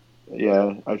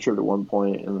 I tripped at one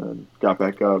point, and then got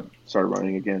back up, started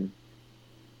running again.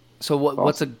 So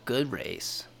what's a good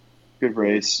race? Good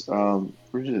race.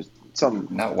 We're just...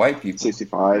 not white people.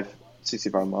 65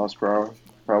 miles per hour,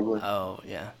 probably. Oh,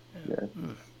 yeah. Yeah.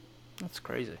 That's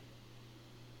crazy.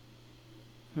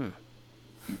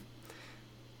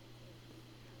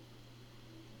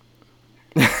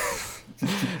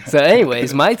 So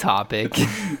anyways, my topic.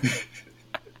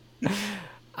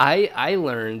 I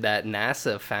learned that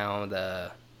NASA found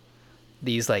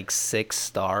these like 6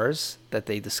 stars that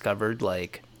they discovered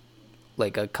like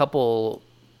a couple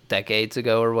decades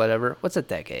ago or whatever. What's a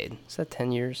decade? Is that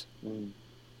 10 years?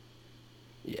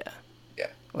 Yeah.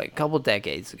 Like a couple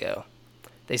decades ago.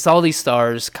 They saw these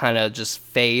stars kind of just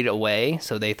fade away,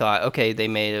 so they thought, okay, they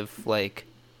may have like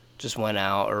just went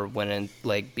out or went and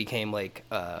like became like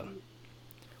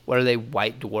what are they,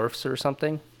 white dwarfs or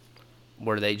something?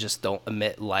 Where they just don't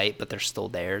emit light but they're still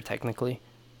there technically.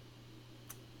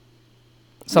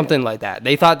 Something like that.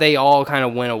 They thought they all kind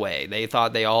of went away. They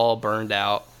thought they all burned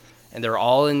out. And they're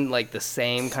all in like the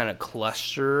same kind of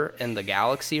cluster in the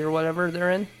galaxy or whatever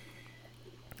they're in.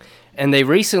 And they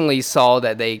recently saw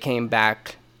that they came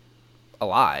back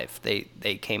alive. They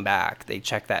came back. They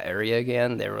checked that area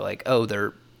again. They were like, oh,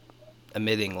 they're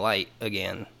emitting light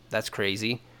again. That's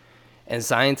crazy. And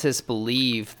scientists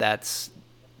believe that's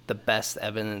the best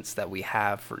evidence that we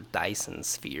have for Dyson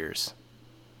spheres.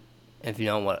 If you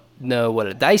don't know what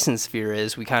a Dyson sphere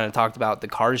is, we kind of talked about the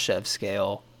Kardashev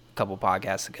scale a couple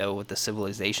podcasts ago with the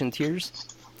civilization tiers.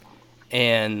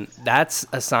 And that's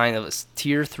a sign of a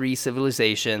tier 3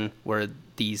 civilization where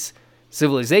these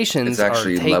civilizations are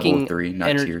taking... It's actually level 3,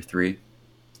 not tier 3.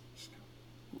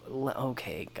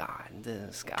 Okay, God,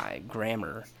 this guy,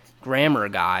 grammar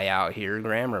guy out here,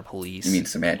 grammar police. You mean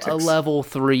semantics. A level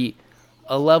 3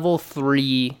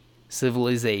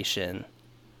 civilization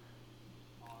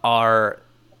are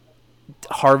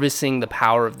harvesting the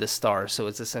power of the star. So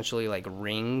it's essentially like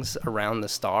rings around the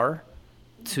star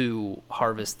to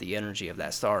harvest the energy of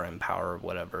that star and power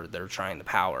whatever they're trying to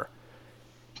power.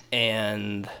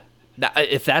 And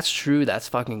if that's true, that's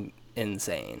fucking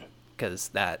insane, because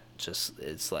that just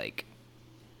is like,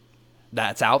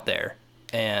 that's out there.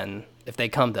 And if they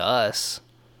come to us,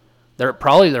 they're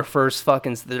probably their first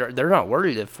fucking, they're not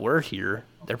worried if we're here.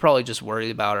 They're probably just worried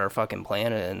about our fucking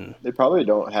planet, and they probably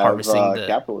don't have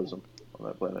capitalism on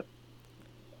that planet.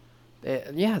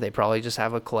 They probably just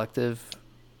have a collective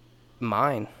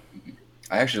mind.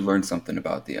 I actually learned something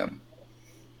about the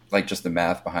like just the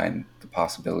math behind the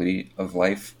possibility of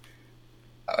life.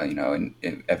 In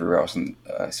everywhere else in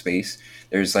space,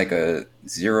 there's like a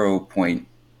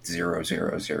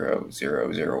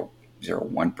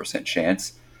 0.0000001%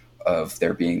 chance of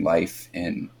there being life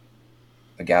in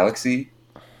a galaxy.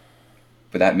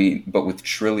 But with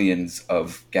trillions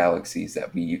of galaxies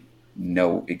that we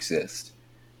know exist,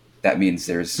 that means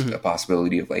there's a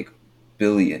possibility of like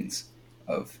billions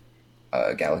of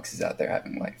galaxies out there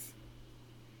having life.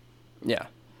 Yeah.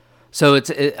 So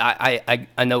I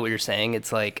know what you're saying.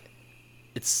 It's like,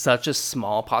 it's such a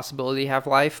small possibility to have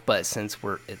life, but since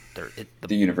the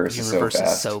universe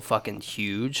is so fucking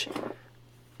huge,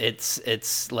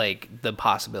 it's like the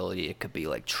possibility it could be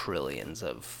like trillions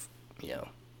of,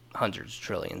 hundreds of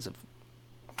trillions of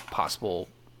possible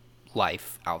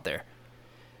life out there.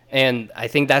 And I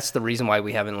think that's the reason why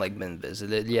we haven't like been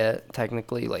visited yet,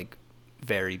 technically, like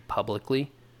very publicly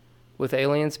with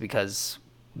aliens, because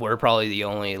we're probably the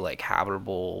only like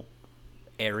habitable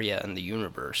area in the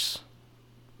universe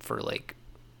for like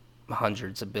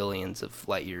hundreds of billions of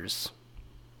light years.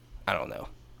 I don't know,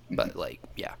 but like,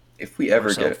 yeah. If we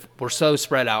ever we're so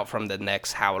spread out from the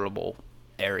next habitable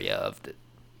area of the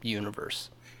universe.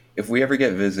 If we ever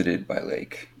get visited by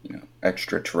like,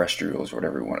 extraterrestrials or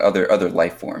whatever you want, other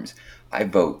life forms, I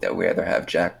vote that we either have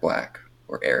Jack Black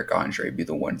or Eric Andre be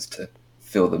the ones to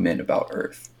fill them in about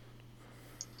Earth.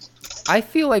 I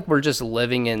feel like we're just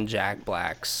living in Jack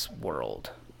Black's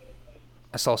world.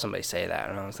 I saw somebody say that,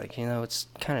 and I was like, it's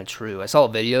kind of true. I saw a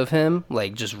video of him,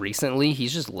 like, just recently.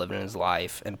 He's just living his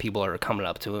life, and people are coming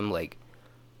up to him like,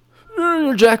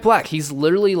 you're Jack Black. He's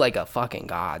literally like a fucking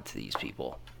god to these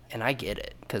people. And I get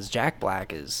it, because Jack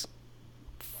Black is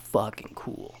fucking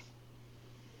cool.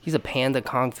 He's a panda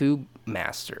kung fu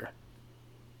master.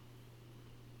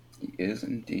 He is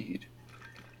indeed.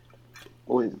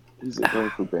 Oh, he's a kung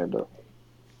fu panda.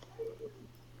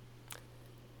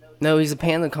 No, he's a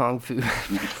panda kung fu.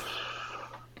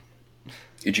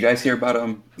 Did you guys hear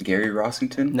about Gary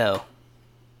Rossington? No.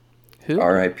 Who?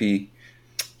 R.I.P.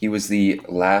 He was the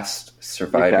last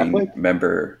surviving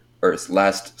member, or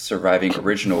last surviving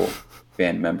original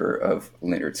band member of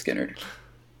Lynyrd Skynyrd.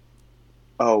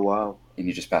 Oh, wow. And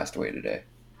he just passed away today.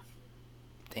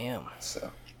 Damn.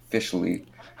 So, officially,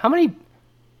 how many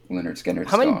Lynyrd Skynyrd.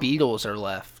 How many Beatles are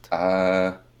left?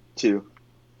 2.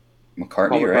 McCartney,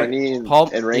 Paul right?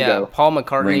 McCartney and Ringo. Yeah, Paul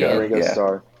McCartney and Ringo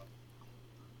Starr.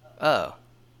 Oh.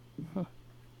 Huh.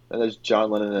 And there's John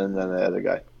Lennon and then the other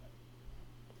guy.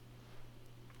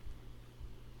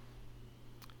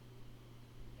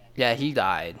 Yeah, he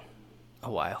died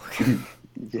a while ago.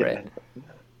 Yeah. Right.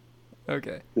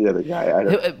 Okay. The other guy.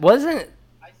 It wasn't.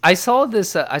 I saw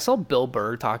this. I saw Bill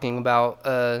Burr talking about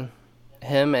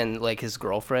him and like his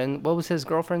girlfriend. What was his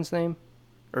girlfriend's name,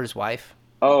 or his wife?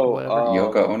 Oh,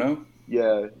 Yoko Ono.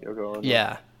 Yeah, Yoko Ono.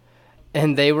 Yeah,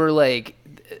 and they were like,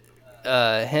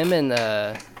 him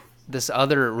and this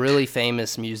other really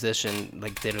famous musician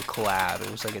like did a collab.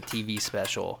 It was like a TV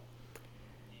special,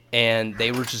 and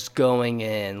they were just going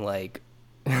in like,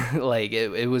 like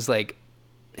it was like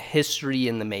history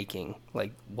in the making,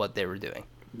 like what they were doing,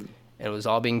 and it was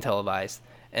all being televised.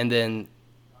 And then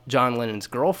John Lennon's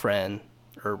girlfriend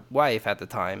or wife at the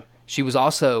time, she was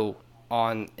also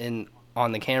on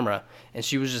the camera, and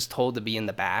she was just told to be in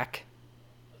the back,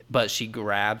 but she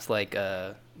grabbed like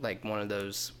one of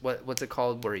those, what's it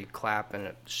called where you clap and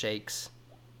it shakes,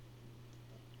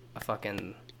 a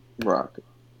fucking Maraca.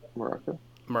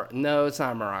 No, it's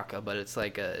not a maraca, but it's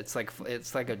like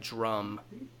a drum,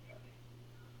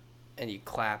 and you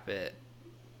clap it.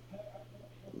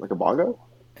 Like a bongo?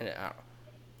 And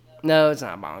no, it's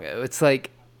not a bongo. It's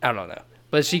like, I don't know.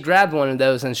 But she grabbed one of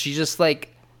those, and she just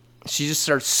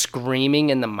starts screaming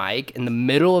in the mic in the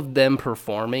middle of them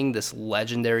performing this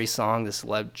legendary song, this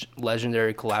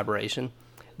legendary collaboration.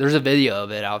 There's a video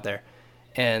of it out there,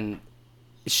 and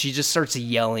she just starts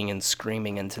yelling and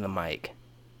screaming into the mic,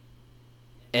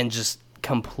 and just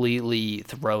completely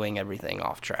throwing everything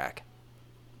off track.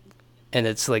 And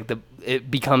it's like it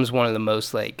becomes one of the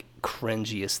most like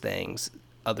cringiest things,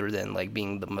 other than like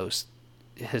being the most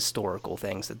historical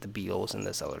things that the Beatles and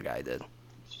this other guy did.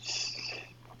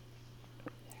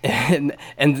 And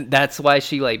that's why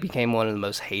she like became one of the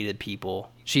most hated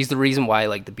people. She's the reason why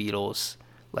like the Beatles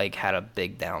like had a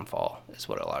big downfall, is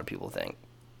what a lot of people think.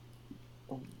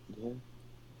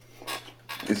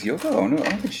 Is Yoko Ono? I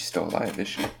don't think she's still alive, is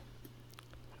she?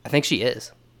 I think she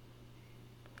is.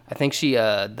 I think she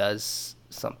does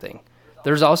something.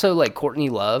 There's also like Courtney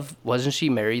Love. Wasn't she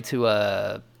married to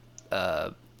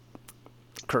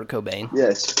Kurt Cobain?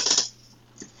 Yes.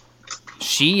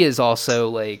 She is also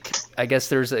like, I guess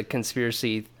there's a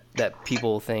conspiracy that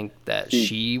people think that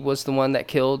she was the one that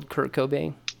killed Kurt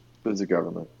Cobain. It was the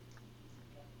government.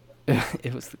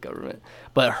 It was the government.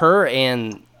 But her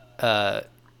and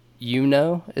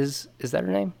Yuno, is that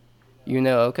her name?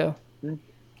 Yuno Oko? Mm-hmm.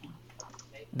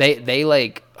 They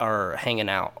like are hanging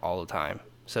out all the time.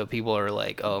 So people are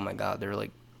like, oh my god, they're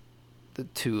like the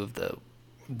two of the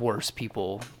worst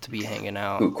people to be hanging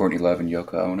out. Who, Courtney Love and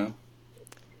Yoko Ono?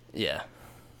 Yeah.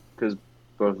 Because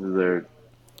both of their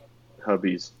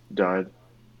hubbies died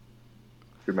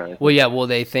dramatically. Well, yeah. Well,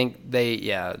 they think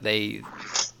there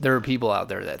are people out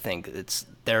there that think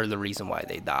they're the reason why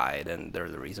they died, and they're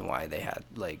the reason why they had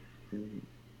like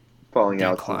falling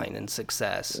out, decline in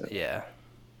success. Yeah.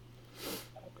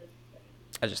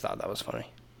 I just thought that was funny.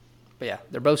 But yeah,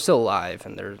 they're both still alive,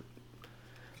 and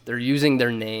they're using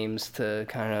their names to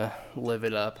kind of live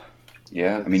it up.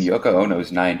 Yeah, I mean Yoko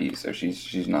Ono's 90, so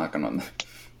she's knocking on the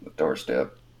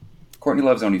doorstep. Courtney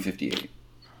Love's only 58.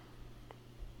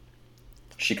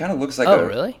 She kind of looks like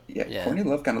really? Yeah, Courtney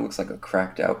Love kind of looks like a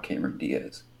cracked out Cameron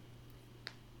Diaz.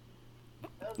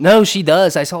 No, she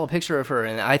does. I saw a picture of her,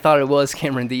 and I thought it was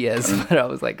Cameron Diaz, but I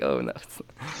was like, oh no.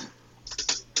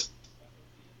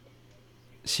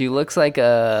 She looks like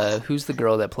who's the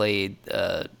girl that played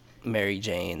Mary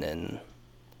Jane and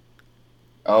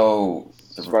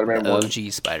Spider-Man the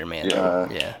OG Spider-Man.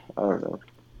 Yeah. I don't know.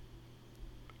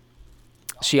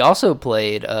 She also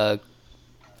played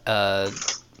Let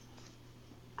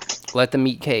Them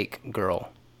Eat Cake girl,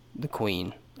 the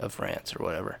Queen of France or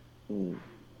whatever.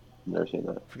 Never seen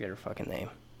that. Forget her fucking name.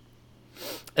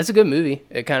 It's a good movie.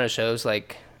 It kind of shows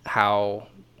like how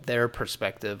their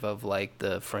perspective of like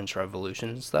the French Revolution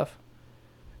and stuff.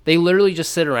 They literally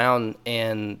just sit around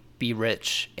and be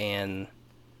rich and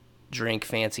drink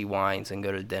fancy wines and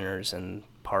go to dinners and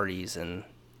parties and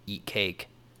eat cake.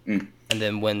 And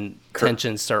then when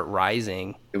tensions start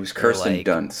rising, it was Kirsten like,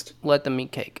 Dunst. Let them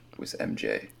eat cake. It was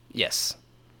MJ. Yes.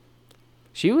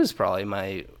 She was probably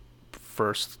my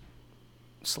first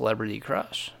celebrity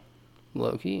crush.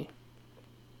 Low key.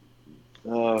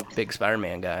 Big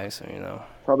Spider-Man guy, so you know.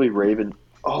 Probably Raven.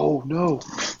 Oh no.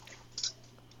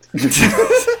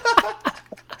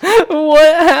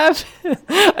 What happened?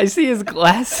 I see his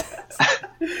glasses.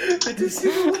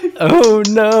 Oh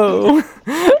no.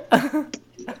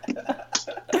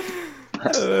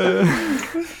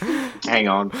 Hang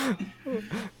on.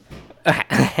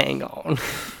 Hang on.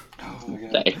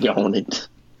 Hang on it.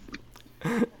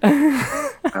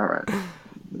 All right.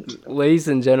 Ladies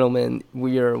and gentlemen,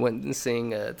 we are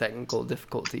witnessing technical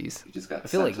difficulties. Just got I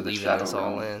feel like sent to the leaving shadow us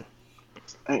all realm. in.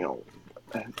 Hang on.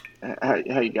 How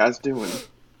you guys doing?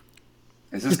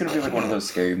 Is this gonna be like one of those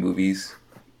scary movies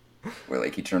where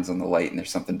like he turns on the light and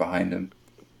there's something behind him?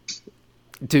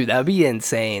 Dude, that'd be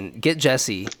insane. Get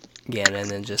Jesse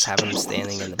Gannon and just have him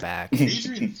standing in the back.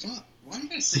 Adrian, fuck. Why you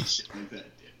gotta say shit like that,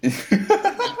 dude?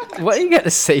 What you gotta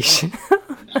say? Now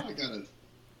I gotta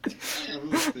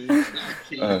really think. Now I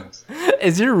can't.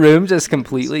 Is your room just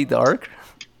completely dark?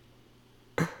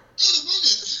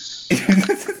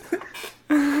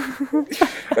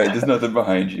 Right, there's nothing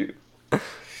behind you.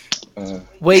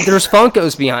 Wait, there's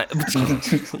Funkos behind.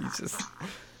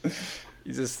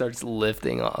 he just starts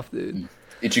lifting off, dude.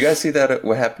 Did you guys see that?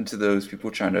 What happened to those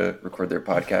people trying to record their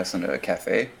podcast in a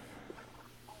cafe?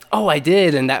 Oh, I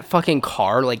did, and that fucking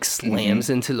car like slams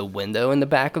into the window in the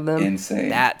back of them. Insane.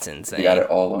 That's insane. They got it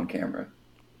all on camera.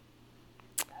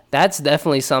 That's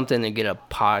definitely something to get a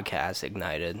podcast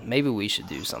ignited. Maybe we should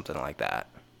do something like that.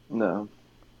 No.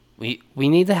 We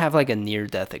need to have like a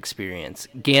near-death experience.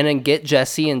 Gannon, get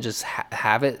Jesse and just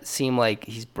have it seem like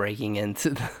he's breaking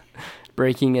into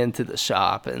the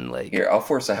shop and like. Here, I'll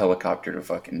force a helicopter to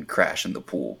fucking crash in the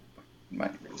pool in my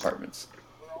apartments.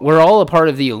 We're all a part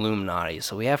of the Illuminati,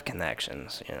 so we have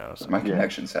connections, you know. So. My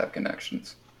connections have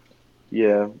connections.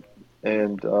 Yeah,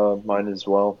 and mine as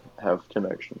well have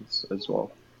connections as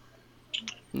well.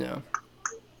 No.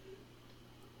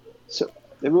 So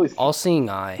it really all-seeing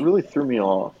eye. It really threw me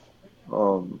off.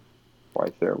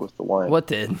 Right there with the light. What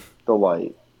did? The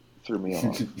light threw me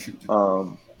off.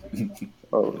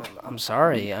 I'm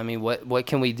sorry. I mean, what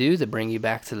can we do to bring you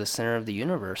back to the center of the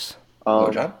universe?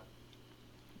 Blowjob?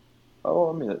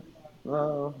 I mean,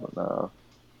 no.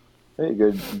 Hey, a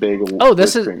good bagel. Oh,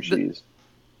 this with is cream cheese.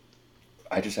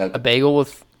 I just had a bagel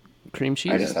with cream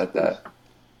cheese. I just had that.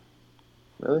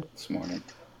 Really? This morning.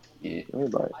 Yeah.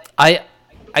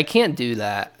 I can't do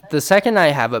that. The second I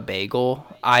have a bagel,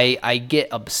 I get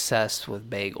obsessed with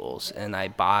bagels, and I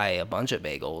buy a bunch of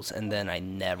bagels, and then I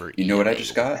never eat. You know what I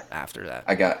just got? After that,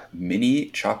 I got mini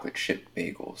chocolate chip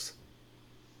bagels.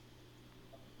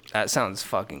 That sounds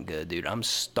fucking good, dude. I'm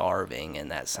starving,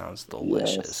 and that sounds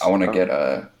delicious. Yes. I want to get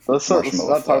a let's talk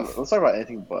about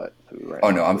anything but food right now.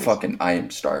 Oh no, I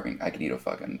am starving. I can eat a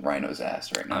fucking rhino's ass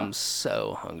right now. I'm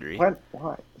so hungry. What?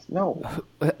 Why? No.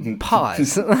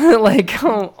 Pause. Like,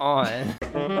 come on.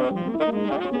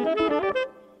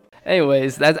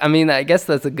 Anyways, I guess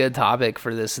that's a good topic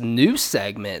for this new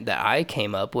segment that I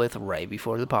came up with right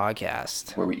before the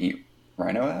podcast. Where we eat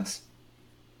rhino ass?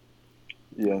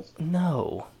 Yes.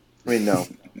 No. I mean, no.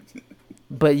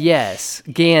 But yes,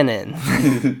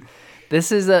 Gannon.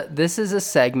 This is a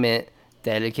segment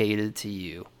dedicated to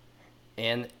you.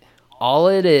 And all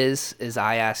it is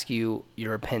I ask you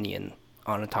your opinion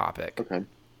on a topic. Okay.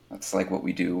 That's like what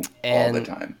we do all the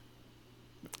time.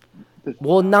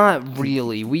 Well, not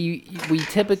really. We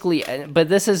typically, but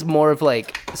this is more of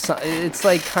like, it's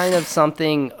like kind of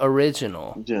something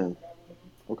original. Yeah.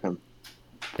 Okay.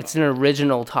 It's an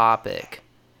original topic.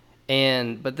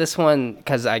 But this one,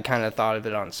 because I kind of thought of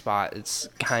it on the spot, it's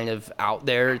kind of out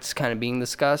there. It's kind of being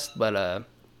discussed. But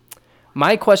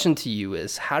my question to you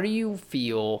is, how do you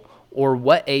feel, or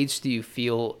what age do you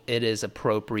feel it is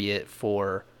appropriate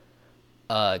for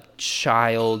a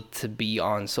child to be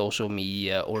on social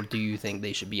media, or do you think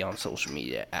they should be on social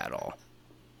media at all?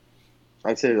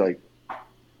 I'd say like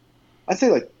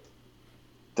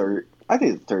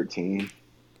 13.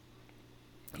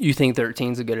 You think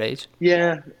 13 is a good age?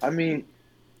 Yeah, I mean,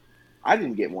 I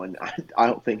didn't get one. I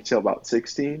don't think till about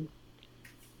 16.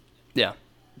 Yeah.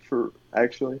 for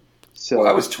actually. So well,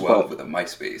 I was 12 with a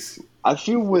MySpace. I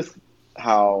feel with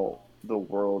how the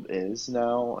world is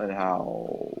now and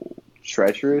how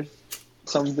treacherous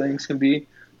some things can be,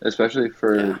 especially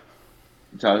for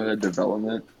childhood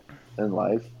development in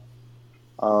life.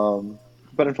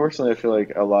 But unfortunately, I feel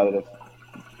like a lot of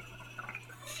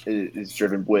it is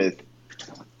driven with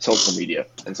social media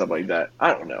and stuff like that.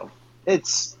 I don't know. I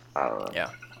don't know. Yeah.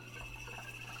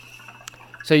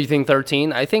 So you think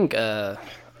 13? I think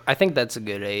that's a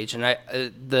good age, and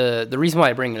the reason why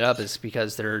I bring it up is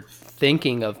because they're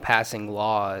thinking of passing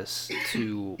laws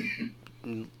to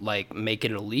like make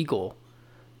it illegal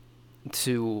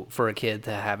for a kid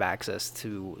to have access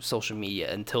to social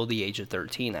media until the age of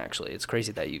 13. Actually, it's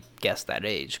crazy that you guessed that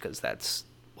age because that's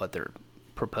what they're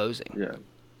proposing. Yeah.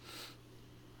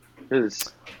 It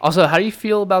is. Also, how do you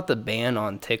feel about the ban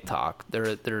on TikTok?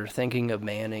 They're thinking of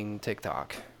banning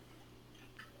TikTok.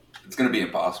 It's going to be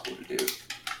impossible to do.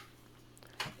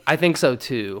 I think so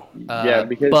too. Yeah,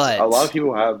 because a lot of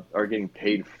people are getting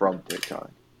paid from TikTok.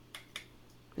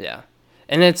 Yeah,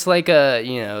 and it's like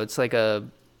a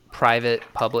private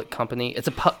public company.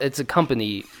 It's a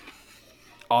company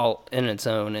all in its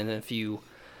own, and if you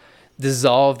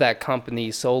dissolve that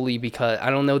company solely because I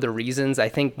don't know the reasons. I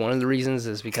think one of the reasons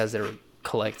is because they're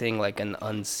collecting like an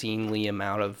unseemly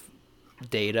amount of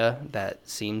data that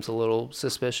seems a little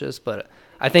suspicious, but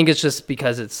I think it's just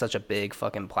because it's such a big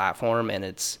fucking platform and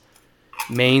it's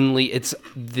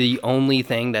the only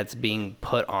thing that's being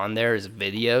put on there is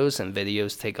videos, and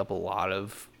videos take up a lot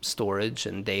of storage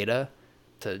and data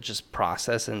to just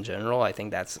process in general. I think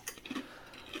that's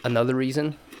another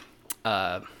reason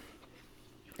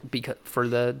because for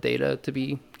the data to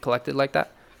be collected like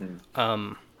that.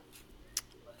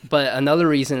 But another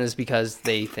reason is because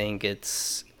they think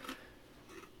it's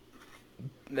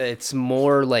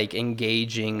more like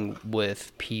engaging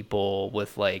with people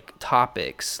with like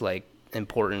topics, like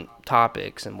important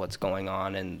topics and what's going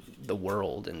on in the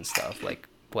world and stuff, like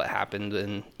what happened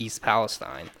in East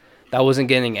Palestine. That wasn't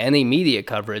getting any media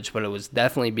coverage, but it was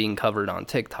definitely being covered on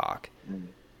TikTok.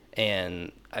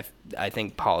 And I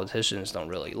think politicians don't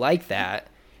really like that.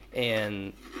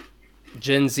 And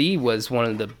Gen Z was one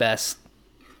of the best,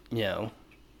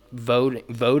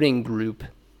 voting group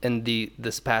in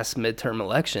this past midterm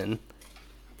election,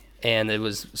 and it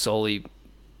was solely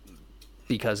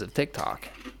because of TikTok.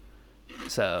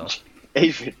 So,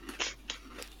 Asian.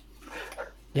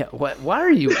 Yeah, why are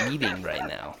you eating right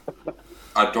now?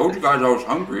 I told you guys I was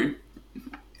hungry.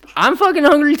 I'm fucking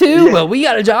hungry too, but we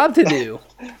got a job to do.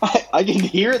 I can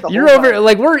hear it. You're over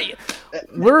like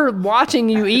we're watching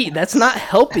you eat. That's not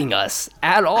helping us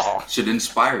at all. Should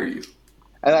inspire you.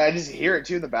 And I just hear it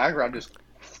too in the background. Just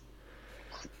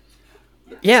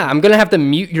yeah, I'm gonna have to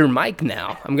mute your mic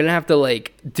now. I'm gonna have to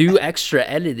like do extra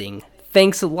editing.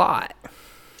 Thanks a lot.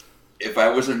 If I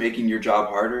wasn't making your job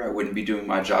harder, I wouldn't be doing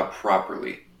my job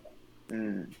properly.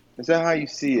 Is that how you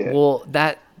see it? Well,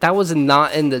 that was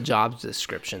not in the job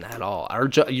description at all.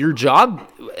 Your job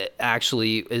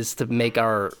actually is to make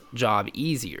our job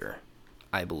easier,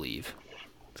 I believe.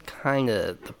 It's kind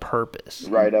of the purpose.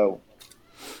 Righto.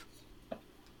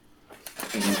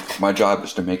 My job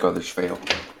is to make others fail.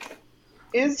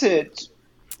 Is it?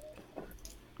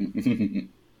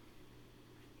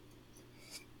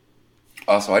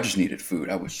 Also, I just needed food.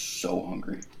 I was so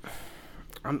hungry.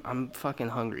 I'm fucking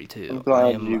hungry too. I'm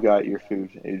glad you got your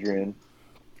food, Adrian.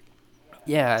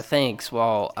 Yeah, thanks.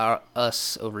 While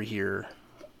us over here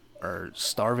are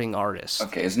starving artists.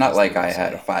 Okay, it's not like I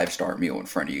had a 5-star meal in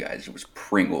front of you guys. It was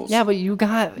Pringles. Yeah, but you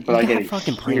got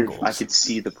fucking Pringles. I could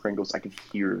see the Pringles. I could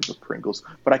hear the Pringles,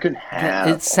 but I couldn't have.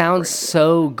 It sounds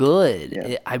so good.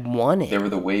 Yeah. I want it. They were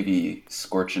the wavy,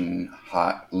 scorching,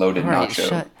 hot, loaded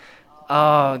nacho.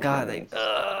 Oh god,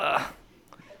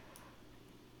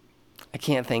 I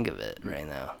can't think of it right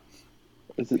now.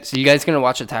 So you guys gonna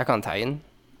watch Attack on Titan?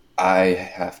 I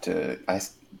have to.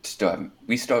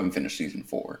 We still haven't finished season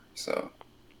 4, so.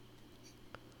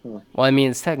 Well, I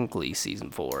mean, it's technically season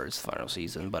 4, it's the final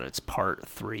season, but it's part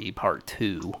 3, part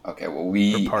 2. Okay, well,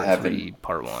 we part haven't 3,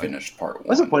 part 1. finished part 1.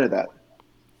 What's the point of that?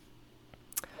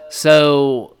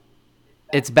 So,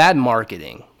 it's bad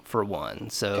marketing for one.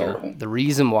 So Terrible. the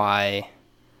reason why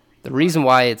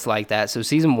it's like that. So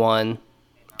season 1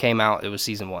 came out. It was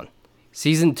season 1.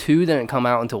 Season 2 didn't come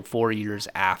out until 4 years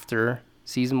after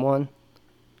season 1,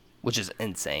 which is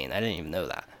insane. I didn't even know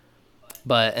that.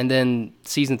 And then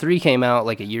season 3 came out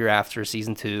like a year after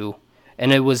season 2,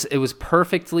 and it was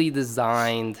perfectly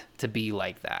designed to be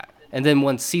like that. And then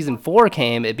when season 4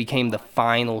 came, it became the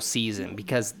final season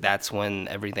because that's when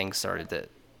everything started to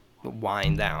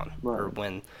wind down, or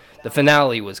when the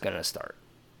finale was going to start.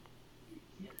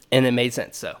 And it made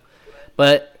sense, so.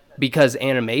 But because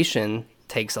animation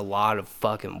takes a lot of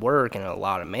fucking work and a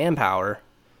lot of manpower,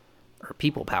 or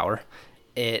people power,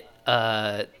 it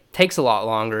takes a lot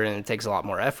longer and it takes a lot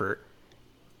more effort.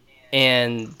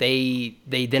 And they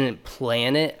didn't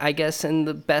plan it, I guess, in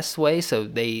the best way. So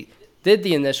they did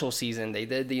the initial season. They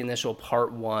did the initial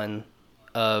part 1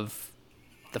 of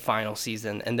the final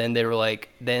season. And then they were like,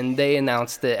 then they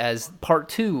announced it as part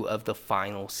 2 of the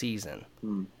final season.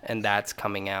 And that's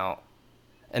coming out.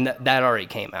 And that already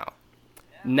came out.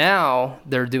 Now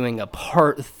they're doing a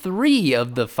part 3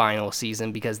 of the final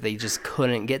season because they just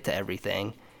couldn't get to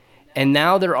everything. And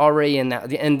now they're already in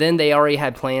that, and then they already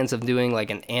had plans of doing like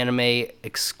an anime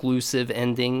exclusive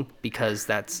ending because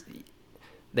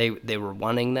they were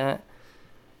wanting that.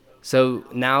 So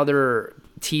now they're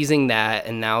teasing that,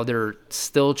 and now they're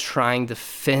still trying to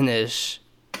finish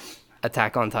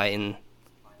Attack on Titan,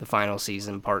 the final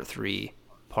season, part 3,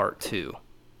 part 2.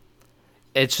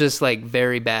 It's just like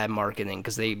very bad marketing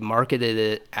because they marketed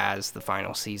it as the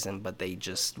final season, but they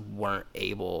just weren't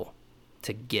able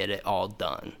to get it all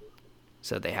done.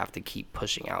 So they have to keep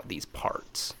pushing out these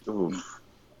parts.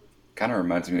 Kind of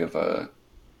reminds me of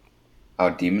how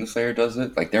Demon Slayer does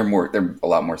it. Like they're a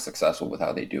lot more successful with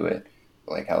how they do it.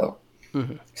 Like how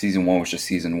season 1 was just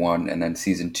season 1, and then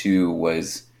season 2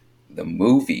 was the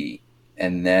movie,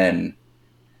 and then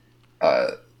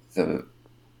the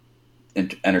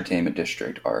Entertainment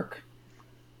District arc,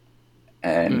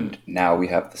 and now we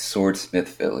have the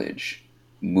Swordsmith Village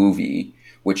movie,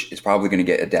 which is probably going to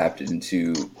get adapted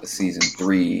into a season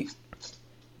 3,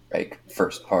 like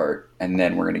first part, and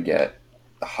then we're going to get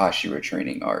the Hashira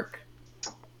training arc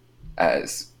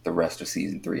as the rest of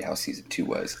season 3, how season 2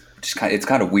 was. It's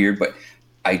kind of weird, but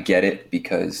I get it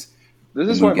because this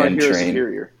is why My Hero is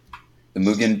superior. The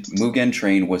Mugen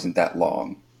train wasn't that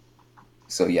long,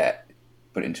 so yeah,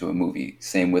 put it into a movie.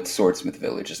 Same with Swordsmith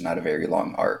Village; it's not a very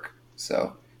long arc,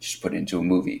 so just put it into a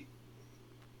movie.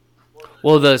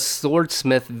 Well, the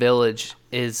Swordsmith Village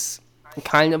is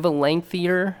kind of a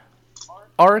lengthier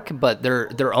arc, but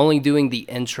they're only doing the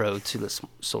intro to the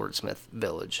Swordsmith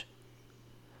Village.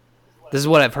 This is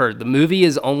what I've heard. The movie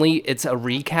it's a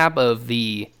recap of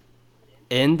the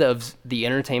end of the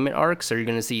entertainment arc, so you're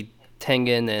going to see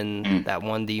Tengen and that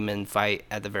one demon fight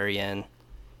at the very end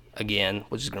again,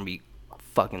 which is going to be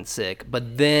fucking sick.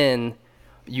 But then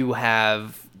you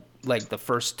have like the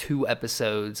first 2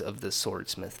 episodes of the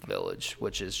Swordsmith Village,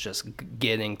 which is just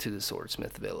getting to the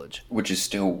Swordsmith Village. Which is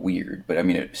still weird, but I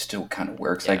mean, it still kind of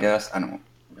works, yeah. I guess. I don't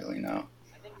really know.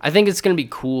 I think it's going to be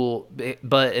cool,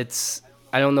 but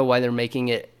I don't know why they're making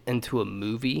it into a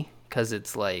movie, because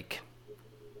it's like,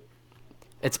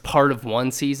 it's part of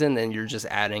one season, and you're just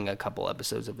adding a couple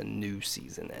episodes of a new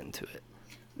season into it.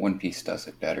 One Piece does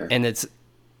it better. And it's,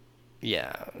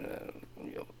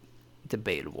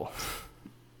 debatable.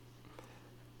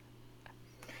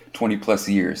 20 plus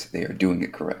years, they are doing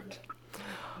it correct.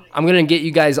 I'm going to get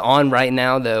you guys on right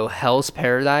now, though. Hell's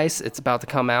Paradise, it's about to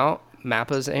come out.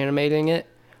 Mappa's animating it.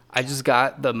 I just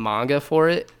got the manga for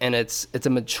it, and it's a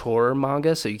mature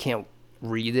manga, so you can't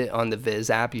read it on the Viz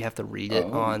app. You have to read it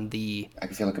on the... I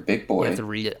can feel like a big boy. You have to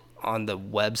read it on the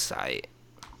website.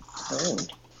 Oh.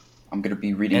 I'm going to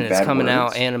be reading bad words. And it's coming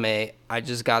out anime. I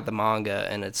just got the manga,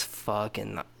 and it's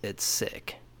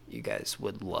sick. You guys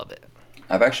would love it.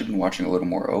 I've actually been watching a little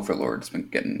more Overlord. It's been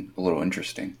getting a little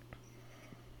interesting.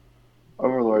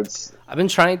 Overlord's... I've been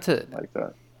trying to... Like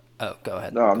that. Oh, go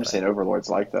ahead. No, I'm just saying Overlord's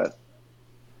like that.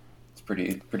 It's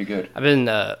pretty good. I've been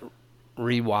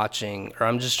rewatching, or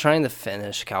I'm just trying to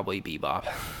finish Cowboy Bebop.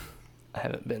 I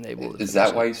haven't been able to. Is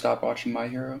that why you stopped watching My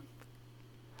Hero?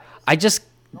 I just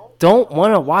don't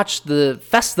want to watch the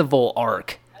festival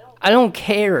arc. I don't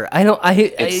care. I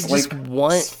just like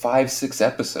want 5-6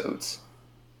 episodes.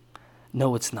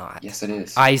 No, it's not. Yes, it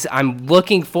is. I'm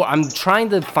trying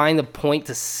to find a point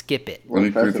to skip it. Let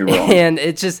me prove you wrong. And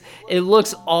it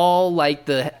looks all like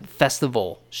the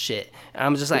festival shit. And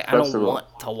I'm just like, I don't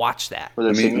want to watch that. For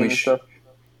the singing and stuff?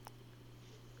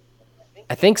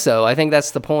 I think so. I think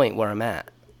that's the point where I'm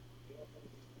at.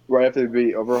 Right after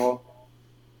the Overhaul?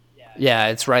 Yeah,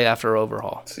 it's right after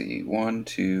Overhaul. Let's see. 1,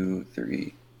 2,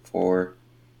 3, 4,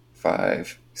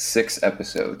 5, 6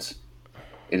 episodes.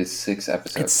 It is 6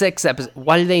 episodes. It's 6 episodes.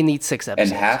 Why do they need 6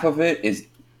 episodes? And half of it is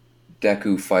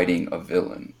Deku fighting a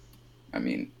villain. I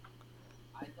mean...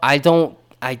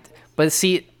 But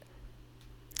see,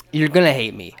 you're going to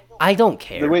hate me. I don't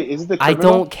care. Wait, is it the criminal? I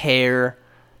don't care.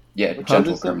 Yeah,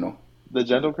 Gentle Criminal. The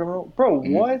Gentle Criminal? Bro,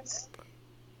 what?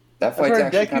 That fight's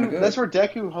actually kind of good. That's where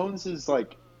Deku hones his,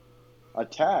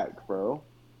 attack, bro.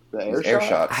 The air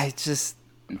shots. I just...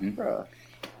 Bro.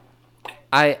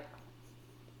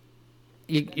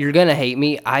 you're gonna hate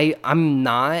me. I'm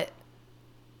not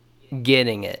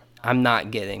getting it. I'm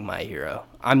not getting My Hero.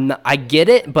 I get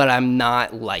it, but I'm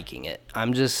not liking it.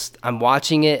 I'm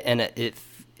watching it, and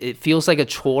it feels like a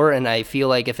chore, and I feel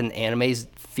like if an anime's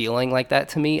feeling like that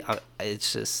to me,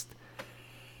 it's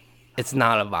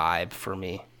not a vibe for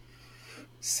me.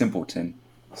 Simpleton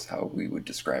is how we would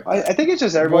describe it. I think it's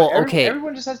just everyone. Well, okay.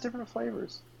 Everyone just has different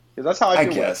flavors. Because that's how I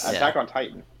feel with Attack on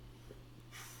Titan.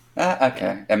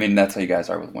 Okay. I mean, that's how you guys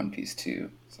are with One Piece too.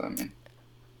 So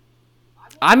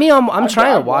I'm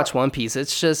trying to watch One Piece.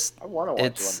 It's just I want to watch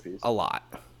it's One Piece. a lot.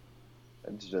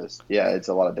 It's just it's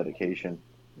a lot of dedication,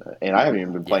 and I haven't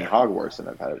even been playing Hogwarts, and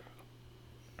I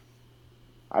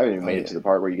haven't even made it to the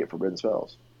part where you get forbidden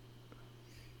spells.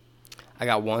 I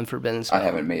got one forbidden spell. I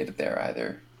haven't made it there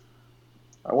either.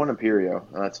 I want Imperio,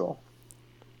 and that's all.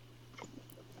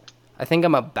 I think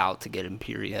I'm about to get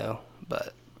Imperio,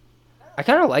 but I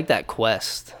kind of like that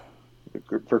quest.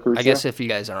 For Crucio? I guess if you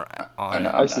guys aren't on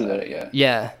it. I've seen it.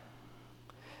 Yeah.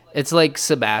 It's like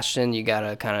Sebastian. You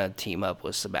gotta kind of team up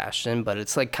with Sebastian, but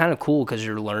it's like kind of cool because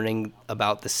you're learning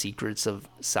about the secrets of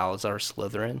Salazar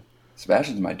Slytherin.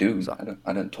 Sebastian's my dude.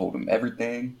 I done told him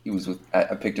everything.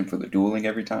 I picked him for the dueling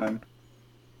every time.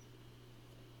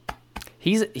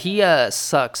 He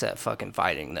sucks at fucking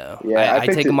fighting though. Yeah, I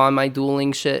take him on my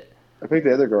dueling shit. I picked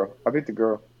the other girl. I picked the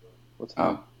girl. What's her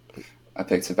name? I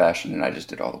picked Sebastian and I just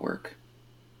did all the work.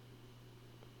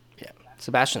 Yeah,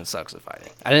 Sebastian sucks at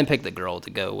fighting. I didn't pick the girl to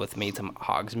go with me to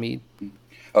Hogsmeade.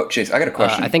 Oh, Chase, I got a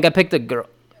question. I think I picked the girl.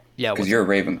 Yeah, because you're a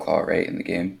Ravenclaw, right, in the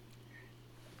game.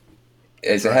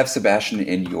 Does it have Sebastian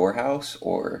in your house,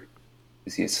 or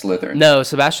is he a Slytherin? No,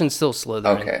 Sebastian's still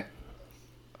Slytherin. Okay.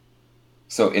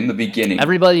 So in the beginning,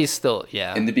 everybody's still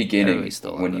In the beginning,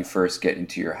 when you first get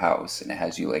into your house and it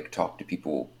has you like talk to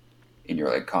people in your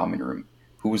like common room,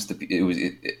 who was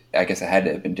I guess it had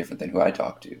to have been different than who I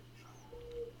talked to.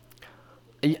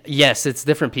 Yes, it's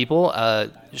different people.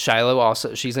 Shiloh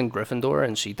also, she's in Gryffindor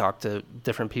and she talked to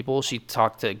different people. She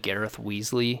talked to Gareth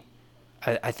Weasley.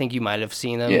 I think you might have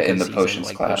seen him. Yeah, in the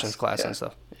potions class yeah. And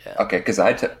stuff. Yeah. Okay, because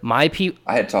I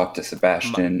had talked to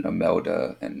Sebastian,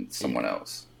 Imelda, and someone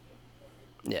else.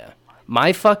 Yeah.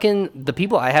 The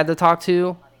people I had to talk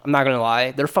to, I'm not going to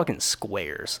lie, they're fucking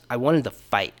squares. I wanted to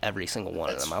fight every single one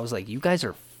of them. I was like, you guys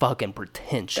are fucking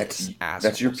pretentious assholes.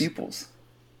 That's your pupils.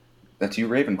 That's you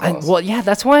Ravenclaws. Well, yeah,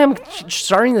 that's why I'm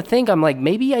starting to think, I'm like,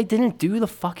 maybe I didn't do the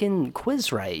fucking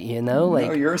quiz right, you know? Like,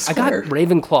 no, you're a square.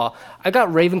 I got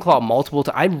Ravenclaw multiple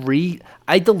times.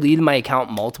 I deleted my account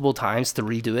multiple times to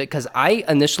redo it, because I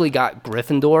initially got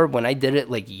Gryffindor when I did it,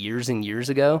 like, years and years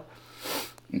ago.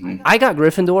 Mm-hmm. I got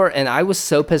Gryffindor, and I was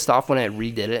so pissed off when I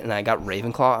redid it, and I got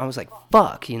Ravenclaw. I was like,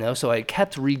 fuck, you know? So I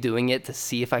kept redoing it to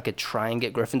see if I could try and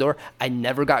get Gryffindor. I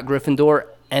never got Gryffindor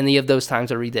any of those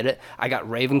times I redid it. I got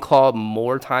Ravenclaw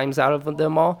more times out of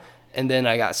them all, and then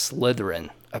I got Slytherin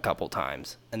a couple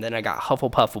times. And then I got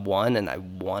Hufflepuff 1, and I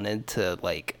wanted to,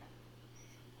 like,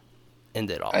 end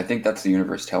it all. I think that's the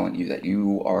universe telling you that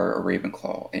you are a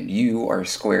Ravenclaw, and you are a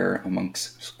square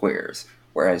amongst squares,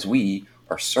 whereas we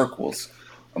are circles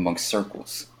amongst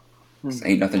circles. So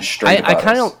ain't nothing straight about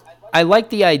us. I like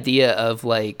the idea of,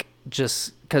 like,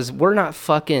 just because we're not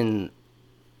fucking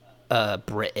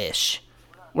British.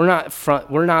 We're not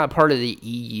part of the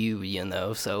EU, you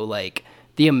know. So like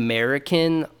the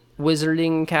American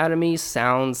Wizarding Academy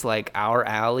sounds like our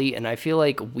alley, and I feel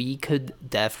like we could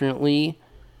definitely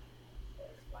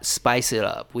spice it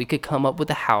up. We could come up with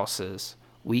the houses.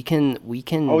 We can.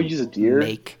 Use a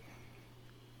deer.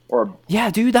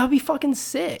 Yeah, dude, that would be fucking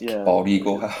sick. Yeah. Bald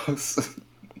Eagle house.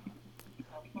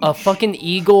 A fucking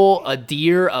eagle, a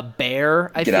deer, a bear.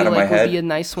 I feel like would be a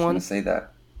nice one. I was gonna say that.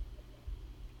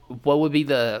 What would be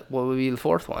the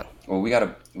fourth one? Well, we got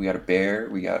a bear,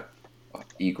 we got an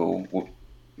eagle. What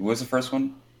was the first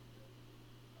one?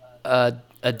 A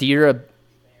deer, a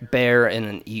bear, and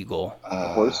an eagle.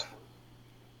 A horse.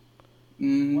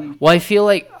 Well, I feel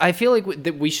like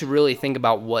that we should really think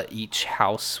about what each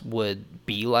house would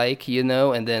be like, you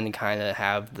know, and then kind of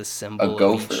have the symbol. A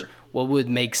gopher. Of each, what would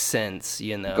make sense,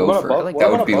 you know? Gopher.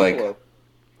 That would be like.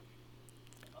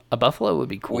 A buffalo would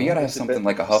be cool. Well, you gotta have something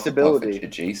like a Hufflepuff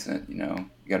adjacent, you know?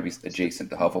 You gotta be adjacent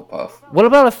to Hufflepuff. What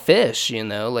about a fish, you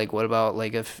know? Like, what about,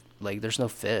 like, if, like, there's no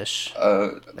fish?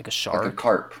 Like a shark? Like a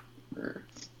carp.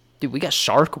 Dude, we got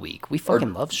Shark Week. We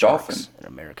fucking love sharks in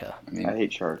America. I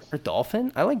hate sharks. Or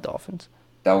dolphin? I like dolphins.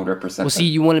 That would represent... Well, see,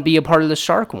 you want to be a part of the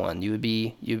shark one. You would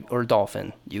be... or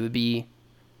dolphin. You would be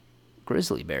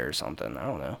grizzly bear or something. I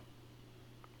don't know.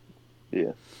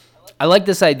 Yeah. I like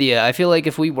this idea. I feel like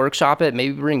if we workshop it,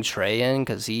 maybe bring Trey in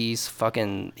because he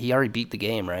already beat the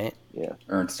game, right? Yeah.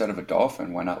 Or instead of a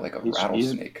dolphin, why not like a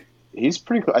rattlesnake? He's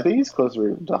pretty. I think he's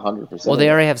closer to 100%. Well, they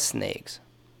already have snakes.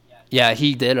 Yeah,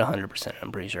 he did 100%.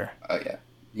 I'm pretty sure. Oh yeah.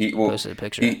 He posted a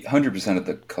picture. 100% of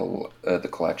the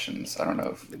collections. I don't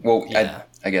know. Yeah.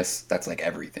 I guess that's like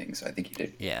everything. So I think he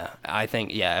did. Yeah, I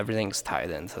think everything's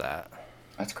tied into that.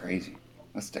 That's crazy.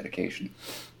 That's dedication.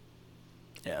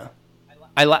 Yeah,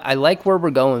 I like where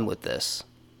we're going with this.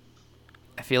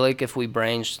 I feel like if we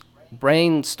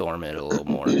brainstorm it a little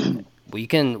more, we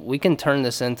can turn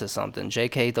this into something.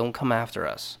 JK, don't come after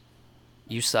us.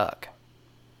 You suck.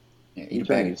 Yeah, eat a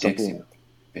bag of dicks, you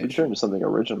bitch. We turn into something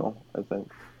original, I think.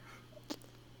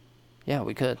 Yeah,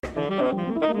 we could.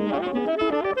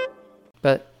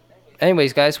 But,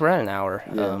 anyways, guys, we're at an hour.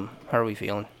 Yeah. How are we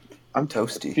feeling? I'm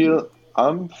toasty.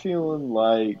 I'm feeling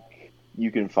like you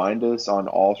can find us on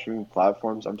all streaming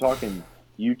platforms. I'm talking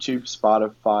YouTube,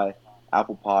 Spotify,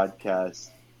 Apple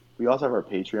Podcasts. We also have our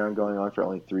Patreon going on for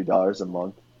only $3 a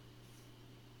month.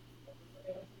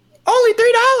 Only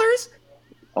 $3?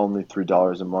 Only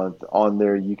 $3 a month. On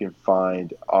there, you can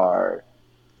find our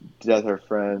Death Our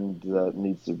Friend that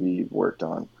needs to be worked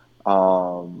on.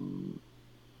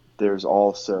 There's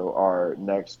also our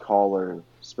next caller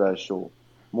special.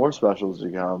 More specials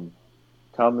to come.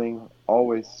 Coming,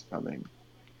 always coming.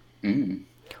 Mm.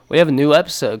 We have a new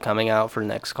episode coming out for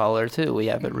next caller too. We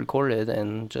have it recorded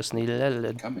and just need it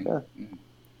edited. Coming. Yeah.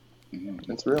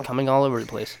 Mm-hmm. It's real. Coming all over the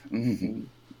place. Mm-hmm.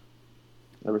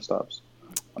 Never stops.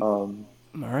 All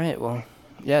right. Well,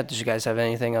 yeah. Did you guys have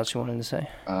anything else you wanted to say?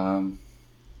 I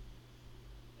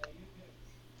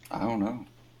don't know.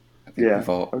 I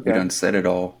think we done said it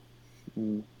all.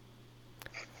 Mm.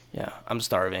 Yeah, I'm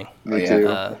starving. Me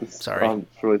too. Sorry. I'm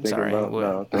really thinking about.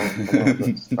 No,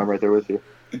 don't. I'm right there with you.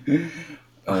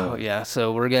 Oh yeah.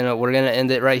 So we're gonna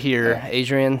end it right here.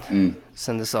 Adrian,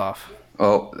 send us off.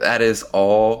 Well, that is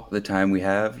all the time we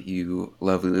have, you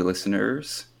lovely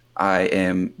listeners. I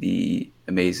am the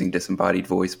amazing disembodied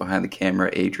voice behind the camera,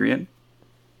 Adrian.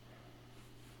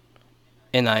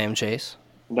 And I am Chase.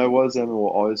 And I was and will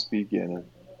always be Gannon.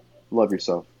 Love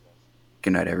yourself.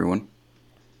 Good night, everyone.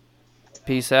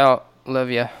 Peace out.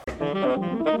 Love ya.